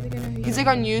think I know who he's like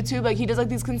on YouTube. Like, he does like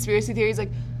these conspiracy theories.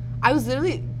 Like, I was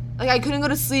literally like, I couldn't go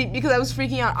to sleep because I was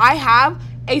freaking out. I have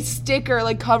a sticker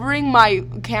like covering my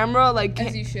camera, like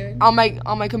as you should, on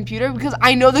my computer, because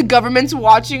I know the government's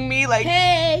watching me. Like,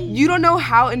 hey, you don't know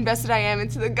how invested I am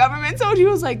into the government. So he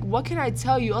was like, what can I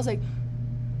tell you? I was like,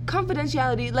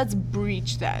 confidentiality, let's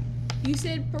breach that. You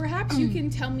said, perhaps you can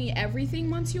tell me everything,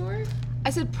 monsieur? I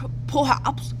said,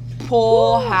 perhaps.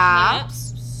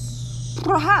 Perhaps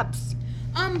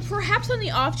on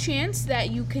the off chance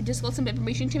that you could disclose some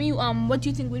information to me, what do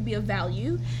you think would be of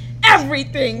value?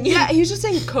 Everything! Yeah, he was just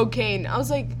saying cocaine. I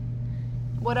was like,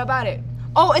 what about it?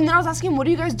 Oh, and then I was asking him, what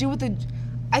do you guys do with the...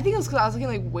 I think it was because I was looking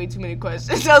like way too many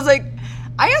questions. I was like,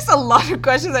 I asked a lot of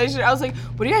questions. I was like,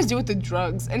 what do you guys do with the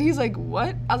drugs? And he's like,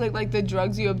 what? I was like the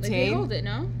drugs you obtain? Like, they hold it,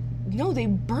 no? No, they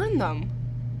burn them.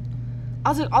 I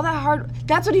was like, all that hard...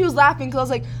 That's what he was laughing,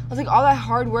 because I was like, all that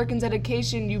hard work and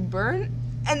dedication you burn?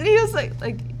 And then he was like,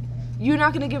 you're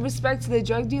not going to give respect to the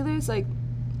drug dealers? Like,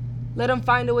 let them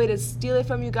find a way to steal it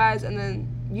from you guys, and then,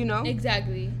 you know?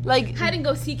 Exactly. Like, hide and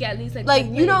go seek at least. Like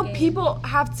you know, people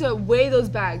have to weigh those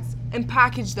bags and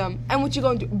package them. And what you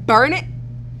going to do? Burn it?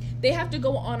 They have to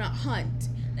go on a hunt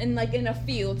and, like, in a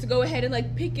field to go ahead and,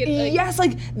 like, pick it. Like, yes,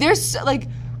 like, there's, like,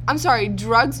 I'm sorry,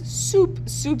 drugs,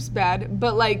 soup's bad,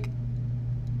 but, like,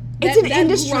 it's an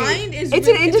industry. It's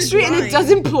an industry, and it does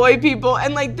employ people.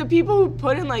 And, like, the people who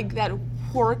put in, like, that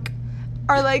work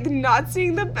are, like, not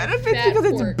seeing the benefits because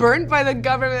it's burnt by the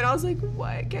government. I was like,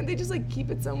 what? Can't they just, like,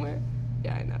 keep it somewhere?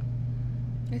 Yeah, I know.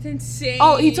 That's insane.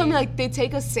 Oh, he told me, like, they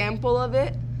take a sample of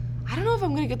it. I don't know if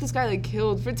I'm going to get this guy, like,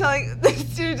 killed for telling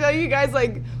you guys,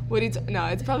 like, what no,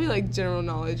 it's probably, like, general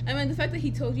knowledge. I mean, the fact that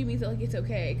he told you means that, like, it's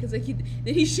okay. Because, like,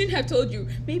 he shouldn't have told you.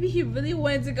 Maybe he really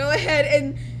wanted to go ahead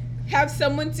and have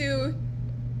someone to...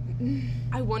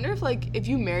 I wonder if, like, if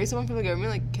you marry someone from the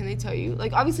government, like, can they tell you?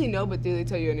 Like, obviously no, but do they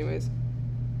tell you anyways?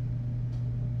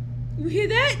 You hear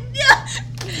that? Yeah!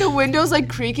 The window's, like,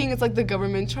 creaking. It's, like, the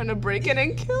government trying to break in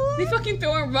and kill him. They fucking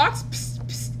throwing rocks. Psst,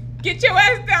 psst. Get your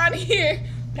ass down here.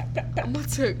 I'm not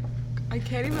to... I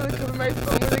can't even look over my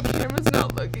phone when the camera's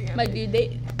not looking at me. Like, dude,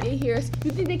 they hear us.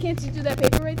 You think they can't see through that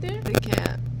paper right there? They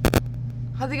can't.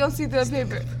 How they gonna see through that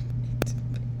paper?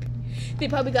 They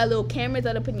probably got little cameras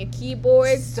that up in your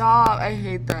keyboard. Stop. I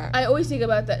hate that. I always think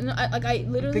about that. No, I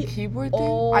literally... The keyboard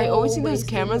thing? I always think there's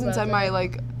cameras inside my,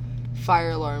 like,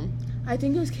 fire alarm. I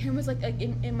think those cameras, like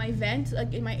in my vent,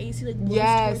 like in my AC, like blows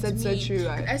yes, towards that's me. so true.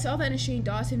 I saw that in a Shane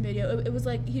Dawson video. It was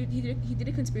like he did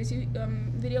a conspiracy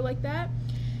video like that,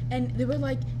 and there were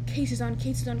like cases on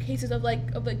cases of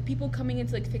like people coming in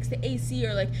to like fix the AC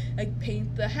or like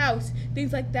paint the house,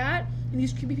 things like that. And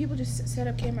these creepy people just set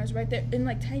up cameras right there and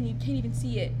like tiny, you can't even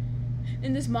see it.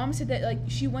 And this mom said that, like,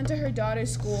 she went to her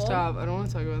daughter's school. Stop, I don't want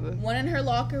to talk about this. Went in her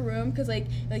locker room because, like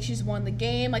she just won the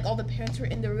game. Like, all the parents were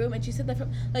in the room. And she said that,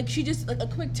 like, she just, like, a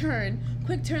quick turn.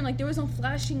 Like, there was no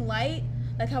flashing light,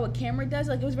 like how a camera does.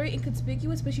 Like, it was very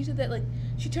inconspicuous. But she said that, like,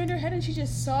 she turned her head and she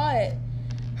just saw it.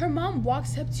 Her mom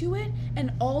walks up to it,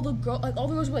 and all the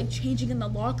girls were, like, changing in the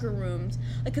locker rooms.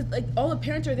 Like, 'cause, like, all the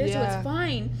parents are there, so it's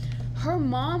fine. Her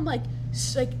mom, like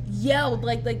yelled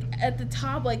like at the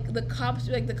top, like the cops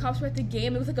were at the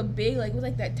game. It was like a big, like, it was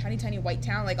like that tiny white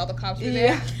town, like all the cops were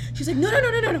there. She's like, no,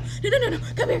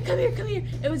 come here.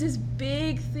 It was this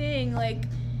big thing. Like,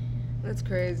 that's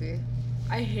crazy.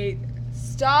 I hate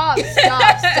Stop.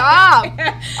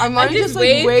 Armani just like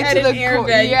waved way at to an the air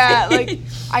vent. Yeah, like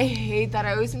I hate that.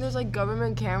 I always think there's like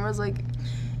government cameras. Like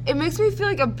it makes me feel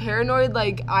like a paranoid,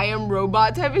 like I Am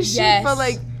Robot type of shit. Yes. But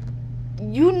like,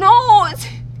 you know,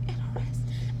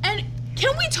 And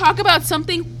can we talk about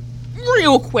something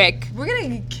real quick? we're gonna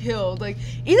get killed. Like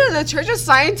either the Church of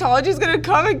Scientology is gonna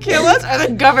come and kill us, or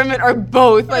the government, or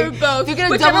both. Like Or both. they're gonna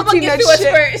Whichever double one team that gets to us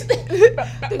shit. first. They're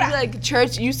gonna be like,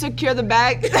 Church, you secure the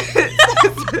bag.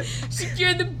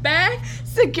 Secure the bag,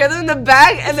 Secure them in the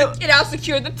bag, and then and I'll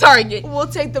secure the target. we'll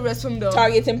take the rest from them.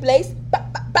 Target's in place. Ba,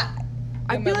 ba, ba.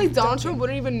 I feel like Donald Trump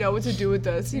wouldn't even know what to do with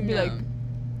us. He'd be No. like,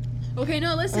 Okay,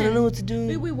 no, listen. I don't know what to do.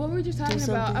 Wait, what were we just talking about?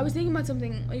 something. I was thinking about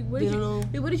something. Like, what They did you? don't know.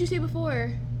 Wait, what did you say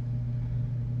before?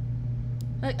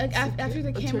 Like after the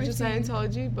A camera. Church of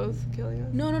Scientology, both killing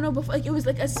us. No. Before, like it was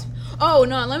like Oh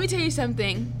no, let me tell you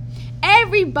something.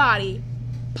 Everybody,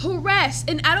 press,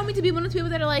 and I don't mean to be one of those people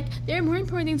that are like there are more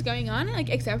important things going on, like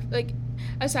except like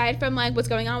aside from like what's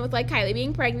going on with like Kylie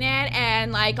being pregnant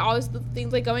and like all these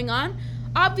things like going on,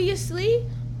 obviously.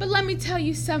 But let me tell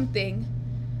you something.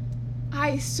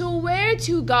 I swear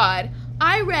to God,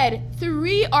 I read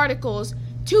 3 articles,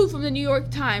 2 from the New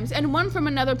York Times and 1 from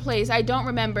another place. I don't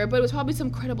remember, but it was probably some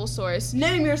credible source.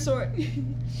 Name your sword.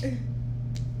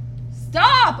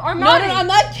 Stop, Armani. No, I'm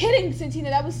not kidding, Santina.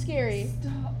 That was scary.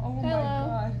 Stop. Oh Hello. my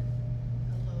God.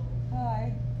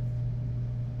 Hi.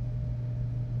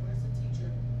 Where's the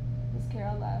teacher? Miss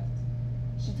Carol left.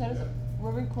 She told us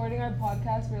we're recording our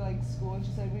podcast for like school, and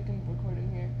she said we can record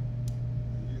in here.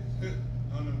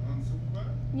 Unsupervised?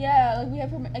 Yeah, like we have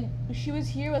her. Like, she was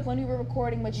here like when we were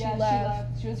recording, but she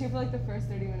left. She was here for like the first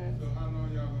 30 minutes. So how long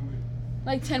y'all gonna be?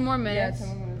 Like 10 more minutes. Yeah,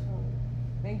 10 more minutes probably.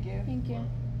 Thank you. Thank you.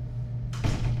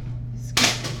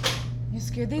 You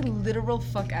scared the literal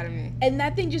fuck out of me. And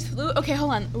that thing just flew. Okay,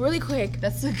 hold on, really quick.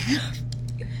 That's the.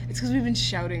 It's because we've been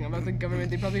shouting about the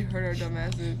government. They probably heard our dumb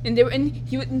asses. And they were, and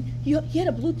he had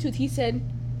a Bluetooth. He said,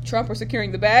 "Trump, we're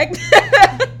securing the bag."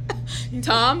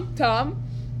 Tom,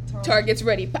 target's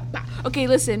ready. Pa, pa. Okay,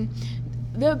 listen.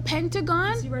 The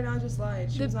Pentagon. See, right now I just lied.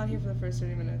 She was not here for the first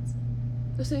 30 minutes.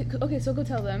 Okay, so go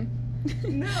tell them.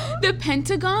 No. The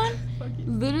Pentagon Fuck you.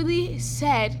 literally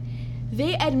said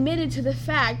they admitted to the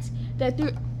fact that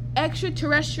the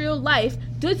extraterrestrial life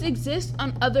does exist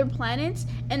on other planets,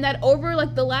 and that over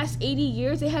like the last 80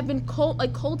 years they have been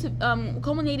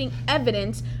culminating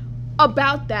evidence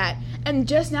about that, and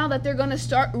just now that they're gonna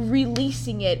start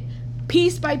releasing it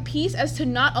piece by piece as to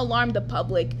not alarm the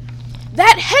public.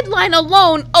 That headline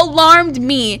alone alarmed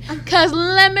me, because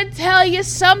let me tell you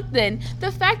something.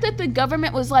 The fact that the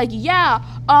government was like, yeah,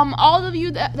 all of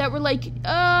you that were like,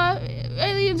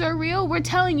 aliens are real, we're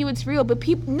telling you it's real, but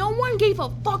no one gave a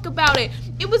fuck about it.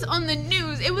 It was on the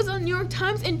news, it was on New York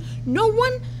Times, and no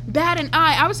one bat an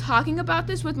eye. I was talking about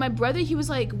this with my brother. He was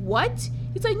like, what?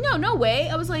 He's like, no way.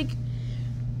 I was like,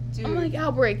 Dude. I'm like,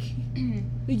 Albrecht,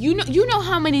 you know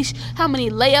how many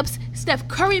layups Steph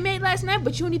Curry made last night,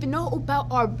 but you don't even know about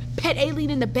our pet alien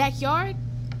in the backyard?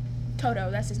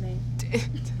 Toto, that's his name.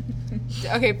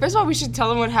 Okay, first of all, we should tell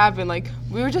them what happened. Like,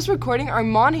 we were just recording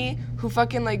Armani, who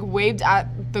fucking, like, waved at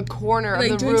the corner of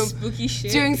the doing room. spooky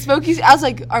shit. Doing spooky. I was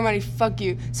like, Armani, fuck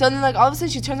you. So then, like, all of a sudden,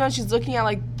 she turns around, she's looking at,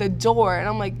 like, the door, and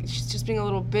I'm like, she's just being a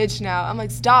little bitch now. I'm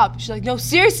like, stop. She's like, no,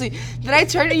 seriously. Then I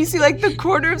turn, and you see, like, the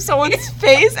corner of someone's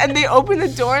face, and they open the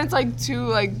door, and it's, like, 2,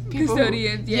 like, people.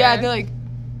 Custodians, yeah. Yeah, they're, like,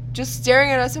 just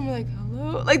staring at us, and we're like,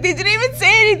 hello? Like, they didn't even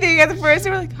say anything at the first. They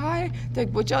were like, hi. They're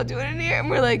like, what y'all doing in here? And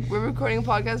we're like, we're recording a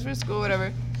podcast for school,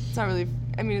 whatever. It's not really,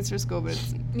 I mean, it's for school, but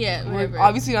it's, Yeah, we're whatever.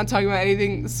 obviously not talking about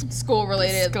anything School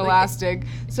related. scholastic.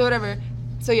 So whatever.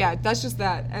 So yeah, that's just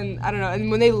that. And I don't know.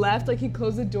 And when they left, like, he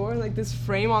closed the door, and like this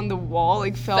frame on the wall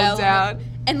like fell down.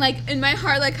 And like in my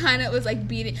heart, like kind of was like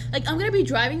beating. Like I'm gonna be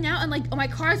driving now, and like oh my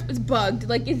car's it's bugged.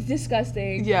 Like it's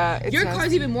disgusting. Yeah, it's Your nasty.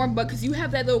 car's even more bugged because you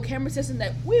have that little camera system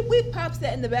that whip pops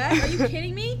that in the back. Are you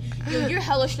kidding me? You're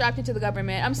hella strapped into the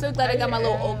government. I'm so glad I got my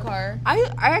little old car. I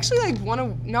actually like want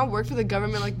to not work for the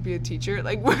government, like be a teacher,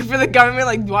 like work for the government,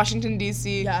 like Washington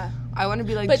D.C. Yeah. I want to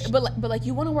be like, But like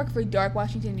you want to work for dark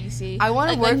Washington D.C. I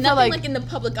want to work for nothing like in the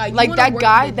public eye. You like wanna that work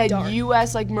guy, for that dark.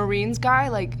 U.S. like Marines guy.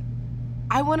 Like,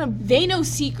 I want to. They know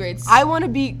secrets. I want to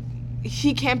be.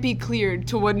 He can't be cleared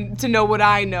to know what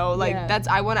I know. Like Yeah. that's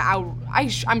I want to out.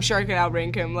 I'm sure I could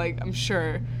outrank him. Like I'm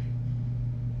sure.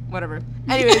 Whatever.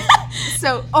 Anyways,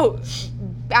 so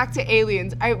back to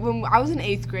aliens. When I was in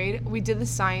 8th grade, we did the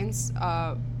science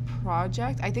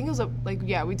project. I think it was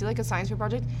we did like a science fair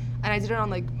project, and I did it on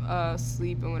like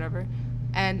sleep and whatever.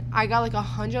 And I got like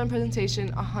 100 on presentation,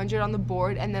 100 on the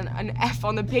board, and then an F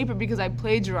on the paper because I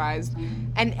plagiarized.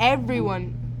 And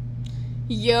everyone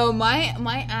Yo,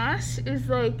 my ass is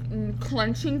like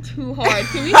clenching too hard.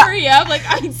 Can we hurry up? Like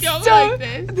I don't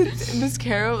like this. Miss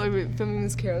Carol, like we're filming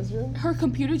Miss Carol's room. Her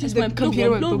computer just The went computer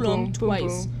boom, went boom, boom, boom, boom,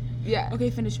 twice. boom. Yeah. Okay,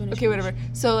 finish. Okay, whatever.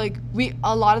 So like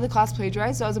a lot of the class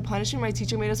plagiarized. So as a punishment, my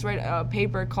teacher made us write a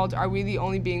paper called "Are We the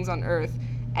Only Beings on Earth?"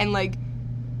 And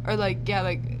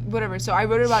whatever. So I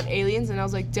wrote it about aliens, and I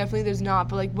was like, definitely there's not.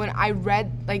 But like when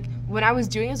I was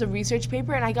doing it as a research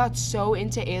paper, and I got so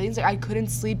into aliens, like I couldn't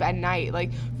sleep at night. Like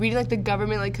reading like the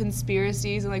government like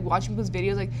conspiracies and like watching people's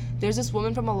videos. Like there's this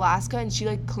woman from Alaska, and she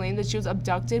like claimed that she was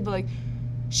abducted, but like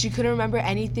she couldn't remember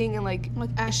anything, and like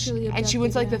actually and she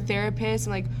went to like abducted, the therapist,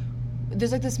 and like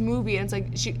there's like this movie, and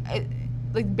it's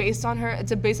like based on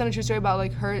a true story about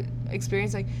like her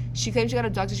experience. Like she claimed she got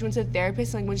abducted, she went to the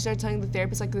therapist, and like when she started telling the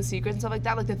therapist like the secrets and stuff like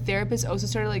that, like the therapist also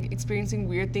started like experiencing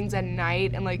weird things at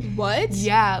night, and like What?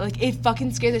 Yeah, like it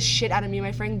fucking scared the shit out of me.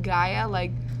 My friend Gaia,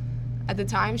 like at the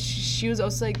time she was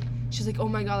also like, she's like, oh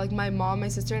my god, like my mom, my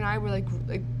sister, and I were like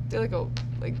they're like, oh,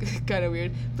 like kind of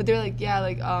weird, but they're like, yeah,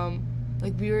 like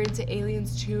we were into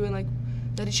aliens too, and like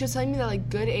that she was telling me that like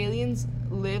good aliens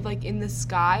live like in the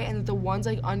sky, and that the ones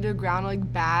like underground are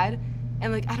like bad,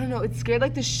 and like I don't know, it scared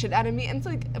like the shit out of me. And it's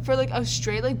like for like a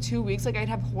straight like 2 weeks, like I'd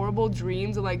have horrible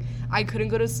dreams, and like I couldn't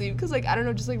go to sleep because like I don't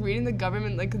know, just like reading the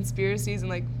government like conspiracies, and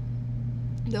like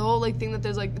the whole like thing that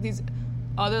there's like these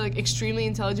other like extremely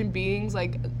intelligent beings,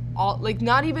 like all like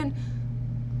not even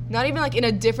like in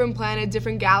a different planet,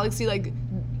 different galaxy, like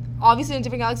obviously in a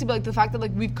different galaxy, but like the fact that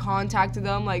like we've contacted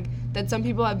them, like that some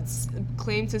people have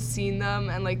claimed to seen them,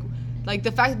 and like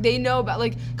the fact that they know about,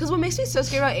 like, because what makes me so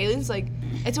scared about aliens, like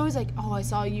it's always like, oh, I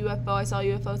saw a UFO.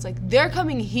 It's like they're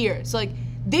coming here, so like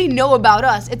they know about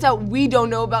us. It's that we don't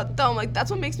know about them. Like that's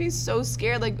what makes me so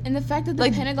scared. Like, and the fact that the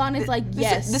like, Pentagon is like,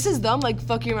 yes, this is them like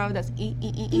fucking around with us.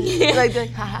 Like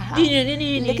ha ha ha.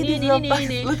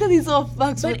 Look at these little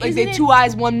fucks with like they 2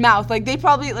 eyes, 1 mouth. Like they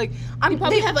probably like they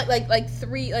probably have like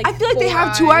three, like I feel like they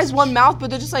have 2 eyes, 1 mouth, but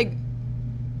they're just like,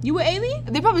 you were alien?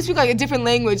 they probably speak like a different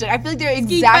language. Like I feel like they're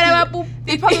exactly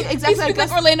they probably exactly speak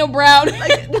like Orlando Brown.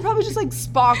 Like they're probably just like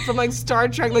Spock from like Star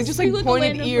Trek, like just like pointed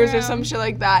Orlando ears Brown. or some shit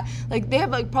like that. Like they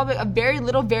have like probably a very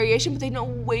little variation, but they know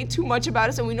way too much about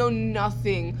us, and we know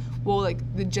nothing. Well, like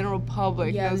the general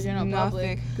public knows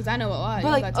nothing. Because I know a lot.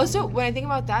 But like also when I think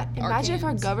about that, imagine if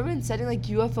our government's sending like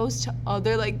UFOs to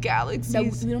other like galaxies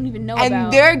that we don't even know and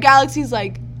about. their galaxy's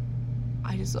like,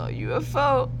 I just saw a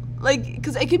UFO. Like,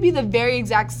 because it could be the very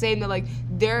exact same, that like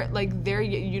their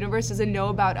universe doesn't know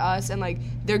about us, and like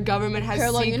their government has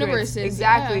parallel secrets. universes.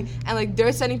 Exactly. Yeah. And like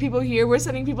they're sending people here, we're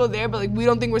sending people there, but like we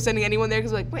don't think we're sending anyone there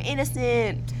because like we're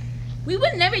innocent. We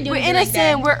would never do We're anything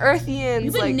innocent. like that. We're Earthians. We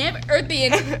would like, never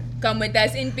Earthians come with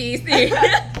us in peace.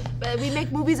 But we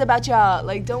make movies about y'all.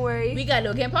 Like, don't worry. We got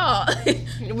Logan Paul.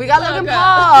 We got Logan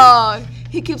Paul.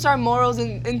 He keeps our morals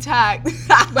intact.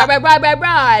 I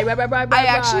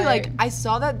actually like, I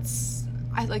saw that.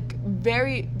 I like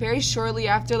very, very shortly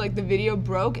after like the video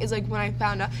broke is like when I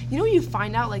found out. You know when you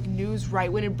find out like news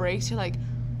right when it breaks, you're like,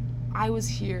 I was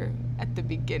here at the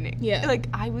beginning. Yeah. Like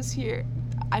I was here.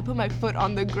 I put my foot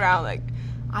on the ground. Like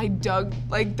I dug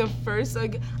like the first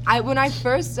when I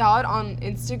first saw it on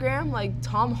Instagram, like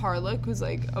Tom Harlock, who's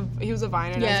like he was a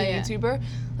Viner and I was a YouTuber,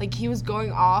 like he was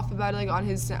going off about it like on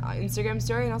his Instagram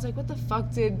story, and I was like, what the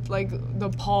fuck did like the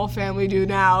Paul family do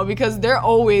now? Because they're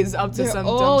always up to some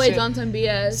dumb shit. Always on some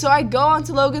BS. So I go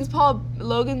onto Logan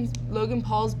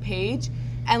Paul's page,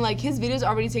 and like his video's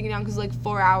already taken down because like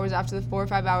 4 or 5 hours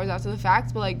after the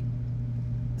fact, but like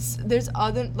there's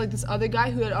this other guy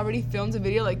who had already filmed a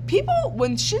video. Like people,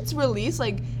 when shit's released,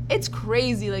 like it's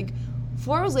crazy. Like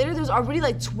 4 hours later there's already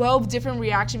like 12 different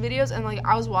reaction videos, and like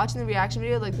I was watching the reaction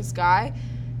video of like this guy,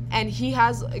 and he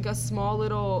has like a small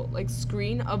little like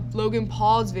screen of Logan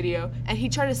Paul's video, and he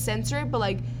tried to censor it, but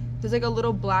like there's like a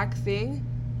little black thing,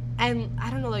 and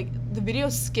I don't know, like the video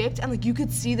skipped, and like you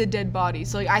could see the dead body.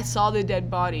 So like I saw the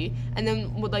dead body, and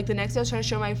then like the next day I was trying to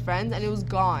show my friends, and it was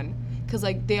gone. Because,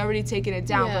 like, they already taken it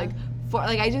down. Yeah. But,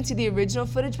 like, I didn't see the original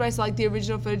footage, but I saw, like, the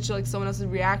original footage to, like, someone else's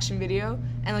reaction video.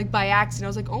 And, like, by accident, I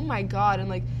was like, oh, my God. And,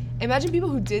 like, imagine people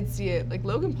who did see it. Like,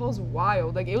 Logan Paul's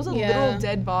wild. Like, it was a literal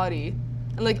dead body.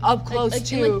 And, like, up close,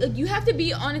 too. And, like, you have to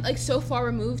be on it, like, so far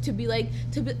removed to be, like,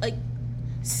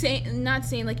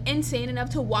 insane enough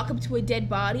to walk up to a dead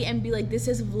body and be like, this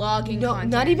is vlogging content.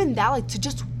 Not even that. Like, to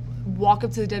just walk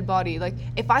up to the dead body. Like,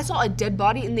 if I saw a dead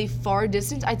body in the far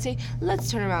distance, I'd say, let's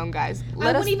turn around, guys. I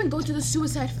wouldn't even go to the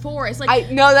suicide forest.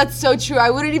 Like, no, that's so true. I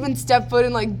wouldn't even step foot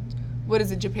in, like, what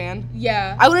is it, Japan?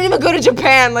 Yeah. I wouldn't even go to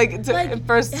Japan, like,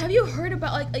 first. Have you heard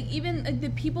about, like even, like,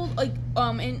 the people, like,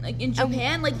 in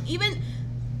Japan, like, even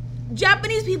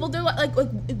Japanese people, they're like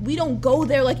we don't go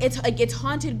there. Like it's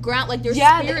haunted ground. Like their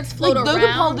spirits float around.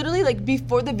 Logan Paul literally like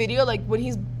before the video, like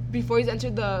before he's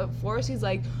entered the forest, he's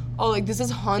like, oh, like this is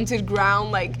haunted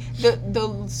ground. Like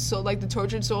the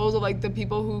tortured souls of like the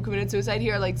people who committed suicide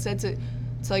here are like said to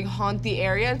like haunt the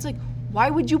area. And it's like, why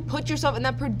would you put yourself in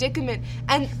that predicament?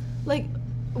 And like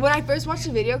when I first watched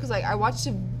the video, because like I watched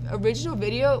the original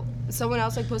video, someone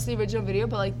else like posted the original video,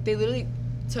 but like they literally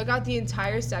took out the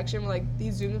entire section where like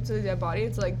he zoomed up to the dead body.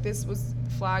 It's like this was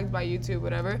flagged by YouTube,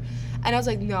 whatever. And I was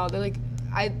like, no, they're like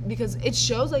because it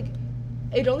shows like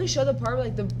it only showed the part where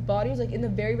like the body was like in the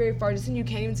very, very far distance. You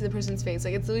can't even see the person's face.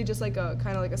 Like it's literally just like a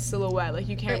kind of like a silhouette. Like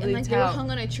you can't really like tell. They were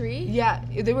hung on a tree. Yeah,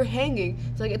 they were hanging.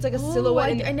 So like it's like a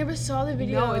silhouette. I never saw the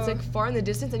video. No, it's like far in the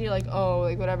distance, and you're like, oh,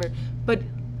 like whatever. But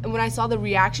when I saw the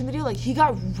reaction video, like he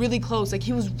got really close. Like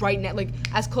he was right now, like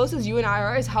as close as you and I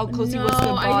are, is how close he was to the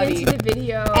body. I didn't see the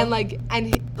video. And like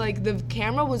the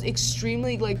camera was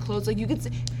extremely like close. Like you could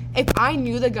see. If I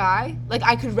knew the guy, like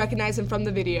I could recognize him from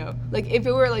the video. Like if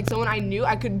it were like someone I knew,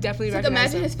 I could definitely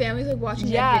recognize imagine him. His family's like watching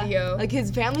that video. Like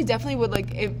his family definitely would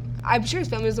like if I'm sure his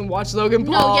family doesn't watch Logan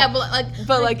Paul. No, yeah,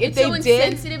 but like if they so did,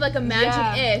 insensitive. Like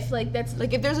imagine if like that's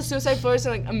like if there's a suicide forest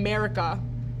in like America,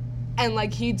 and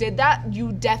like he did that,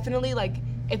 you definitely like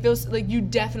if it was like you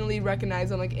definitely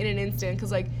recognize him like in an instant because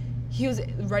like he was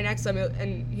right next to him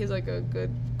and he has like a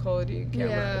good quality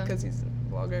camera because he's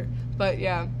a vlogger. But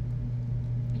yeah.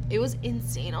 It was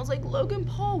insane. I was like, Logan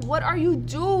Paul, what are you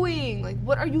doing? Like,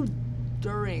 what are you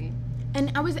doing?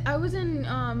 And I was in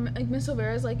like Miss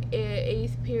Silvera's like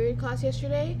 8th period class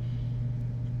yesterday,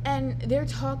 and they're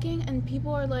talking, and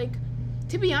people are like,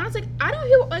 to be honest, like I don't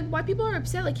hear like why people are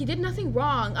upset. Like he did nothing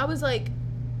wrong. I was like,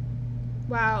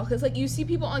 wow, because like you see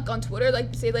people like on Twitter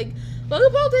like say like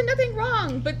Logan Paul did nothing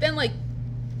wrong, but then like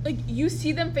you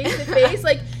see them face to face,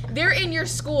 like they're in your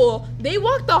school, they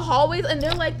walk the hallways, and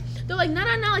they're like no,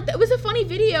 like that was a funny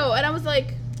video, and I was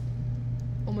like,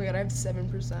 oh my god, I have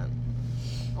 7%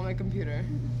 on my computer.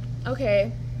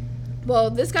 Okay, well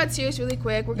this got serious really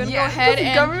quick. We're gonna go ahead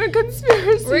and government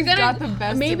conspiracy. We're gonna got the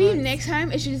best. Maybe next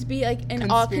time it should just be like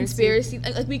an all conspiracy.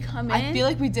 Like we come in. I feel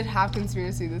like we did have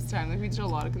conspiracy this time. Like we did a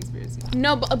lot of conspiracy.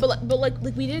 No, but like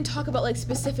we didn't talk about like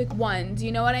specific ones.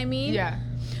 You know what I mean? Yeah.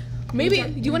 Maybe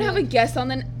do you want to have a guest on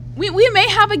the? We may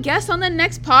have a guest on the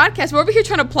next podcast. We're over here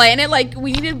trying to plan it. Like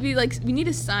we need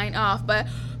to sign off, but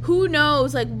who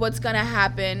knows like what's gonna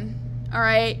happen? All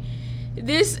right,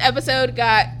 this episode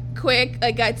got quick,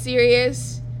 like got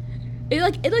serious. There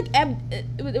were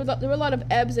a lot of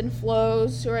ebbs and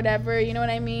flows or whatever. You know what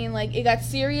I mean? Like it got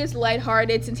serious,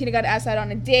 lighthearted. Santina got asked out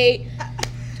on a date,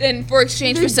 and for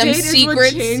exchange for some secrets.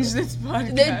 Is what changed this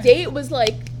podcast. The date was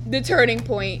like the turning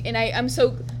point, and I'm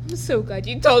so glad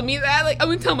you told me that. Like, I'm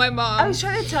gonna tell my mom. I was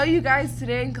trying to tell you guys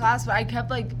today in class, but I kept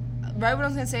like, right when I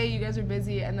was gonna say you guys are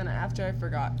busy, and then after I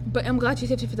forgot. But I'm glad you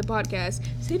saved it for the podcast.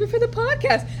 Save it for the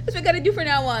podcast. That's what we gotta do from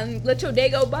now on. Let your day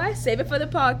go by. Save it for the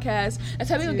podcast. That's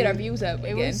how we will get our views up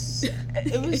again.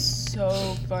 It was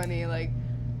so funny. Like,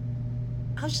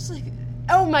 I was just like,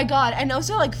 oh my god. And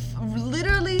also like,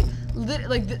 literally,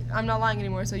 I'm not lying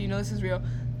anymore, so you know this is real.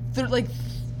 Like,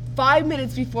 5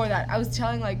 minutes before that, I was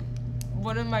telling like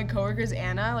one of my coworkers,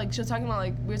 Anna, like she was talking about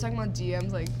like we were talking about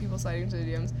DMs, like people sliding into the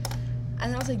DMs,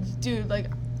 and I was like, dude, like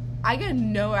I get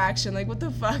no action, like what the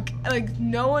fuck, like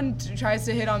no one tries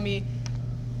to hit on me.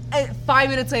 And 5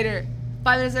 minutes later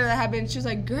that happened, she was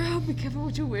like, girl, be careful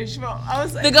what you wish for. I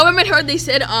was like, the government heard, they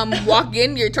said walk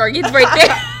in, your target's right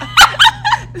there.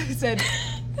 they said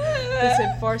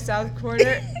far south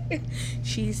corner.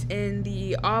 She's in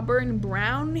the auburn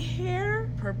brown hair,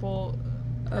 purple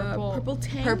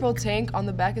tank. On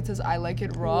the back it says I like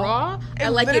it raw. I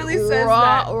like it says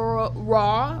raw.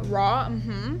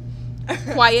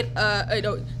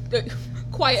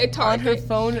 Quiet target on her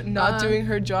phone, not doing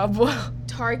her job well.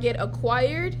 Target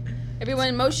acquired. Everyone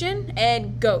in motion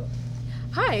and go.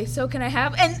 Hi, so can I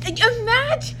have a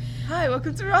match? Hi,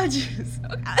 welcome to Rogers.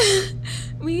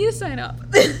 We need to sign up.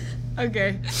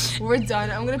 Okay, we're done.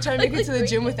 I'm gonna try to make it to the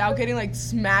gym without getting like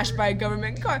smashed by a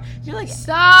government car. You're like,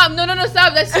 stop! No,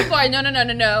 stop! That's too far.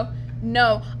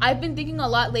 No. I've been thinking a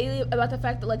lot lately about the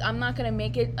fact that like I'm not gonna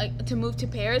make it like to move to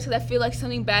Paris because I feel like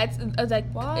something bad.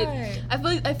 Like why? I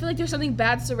feel like there's something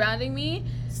bad surrounding me.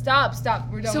 Stop.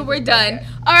 We're done. So we're done.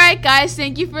 All right, guys.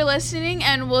 Thank you for listening,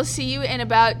 and we'll see you in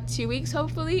about 2 weeks,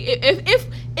 hopefully.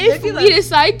 If we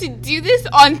decide to do this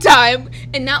on time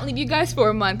and not leave you guys for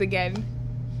a month again.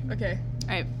 Okay. All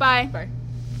right. Bye. Bye.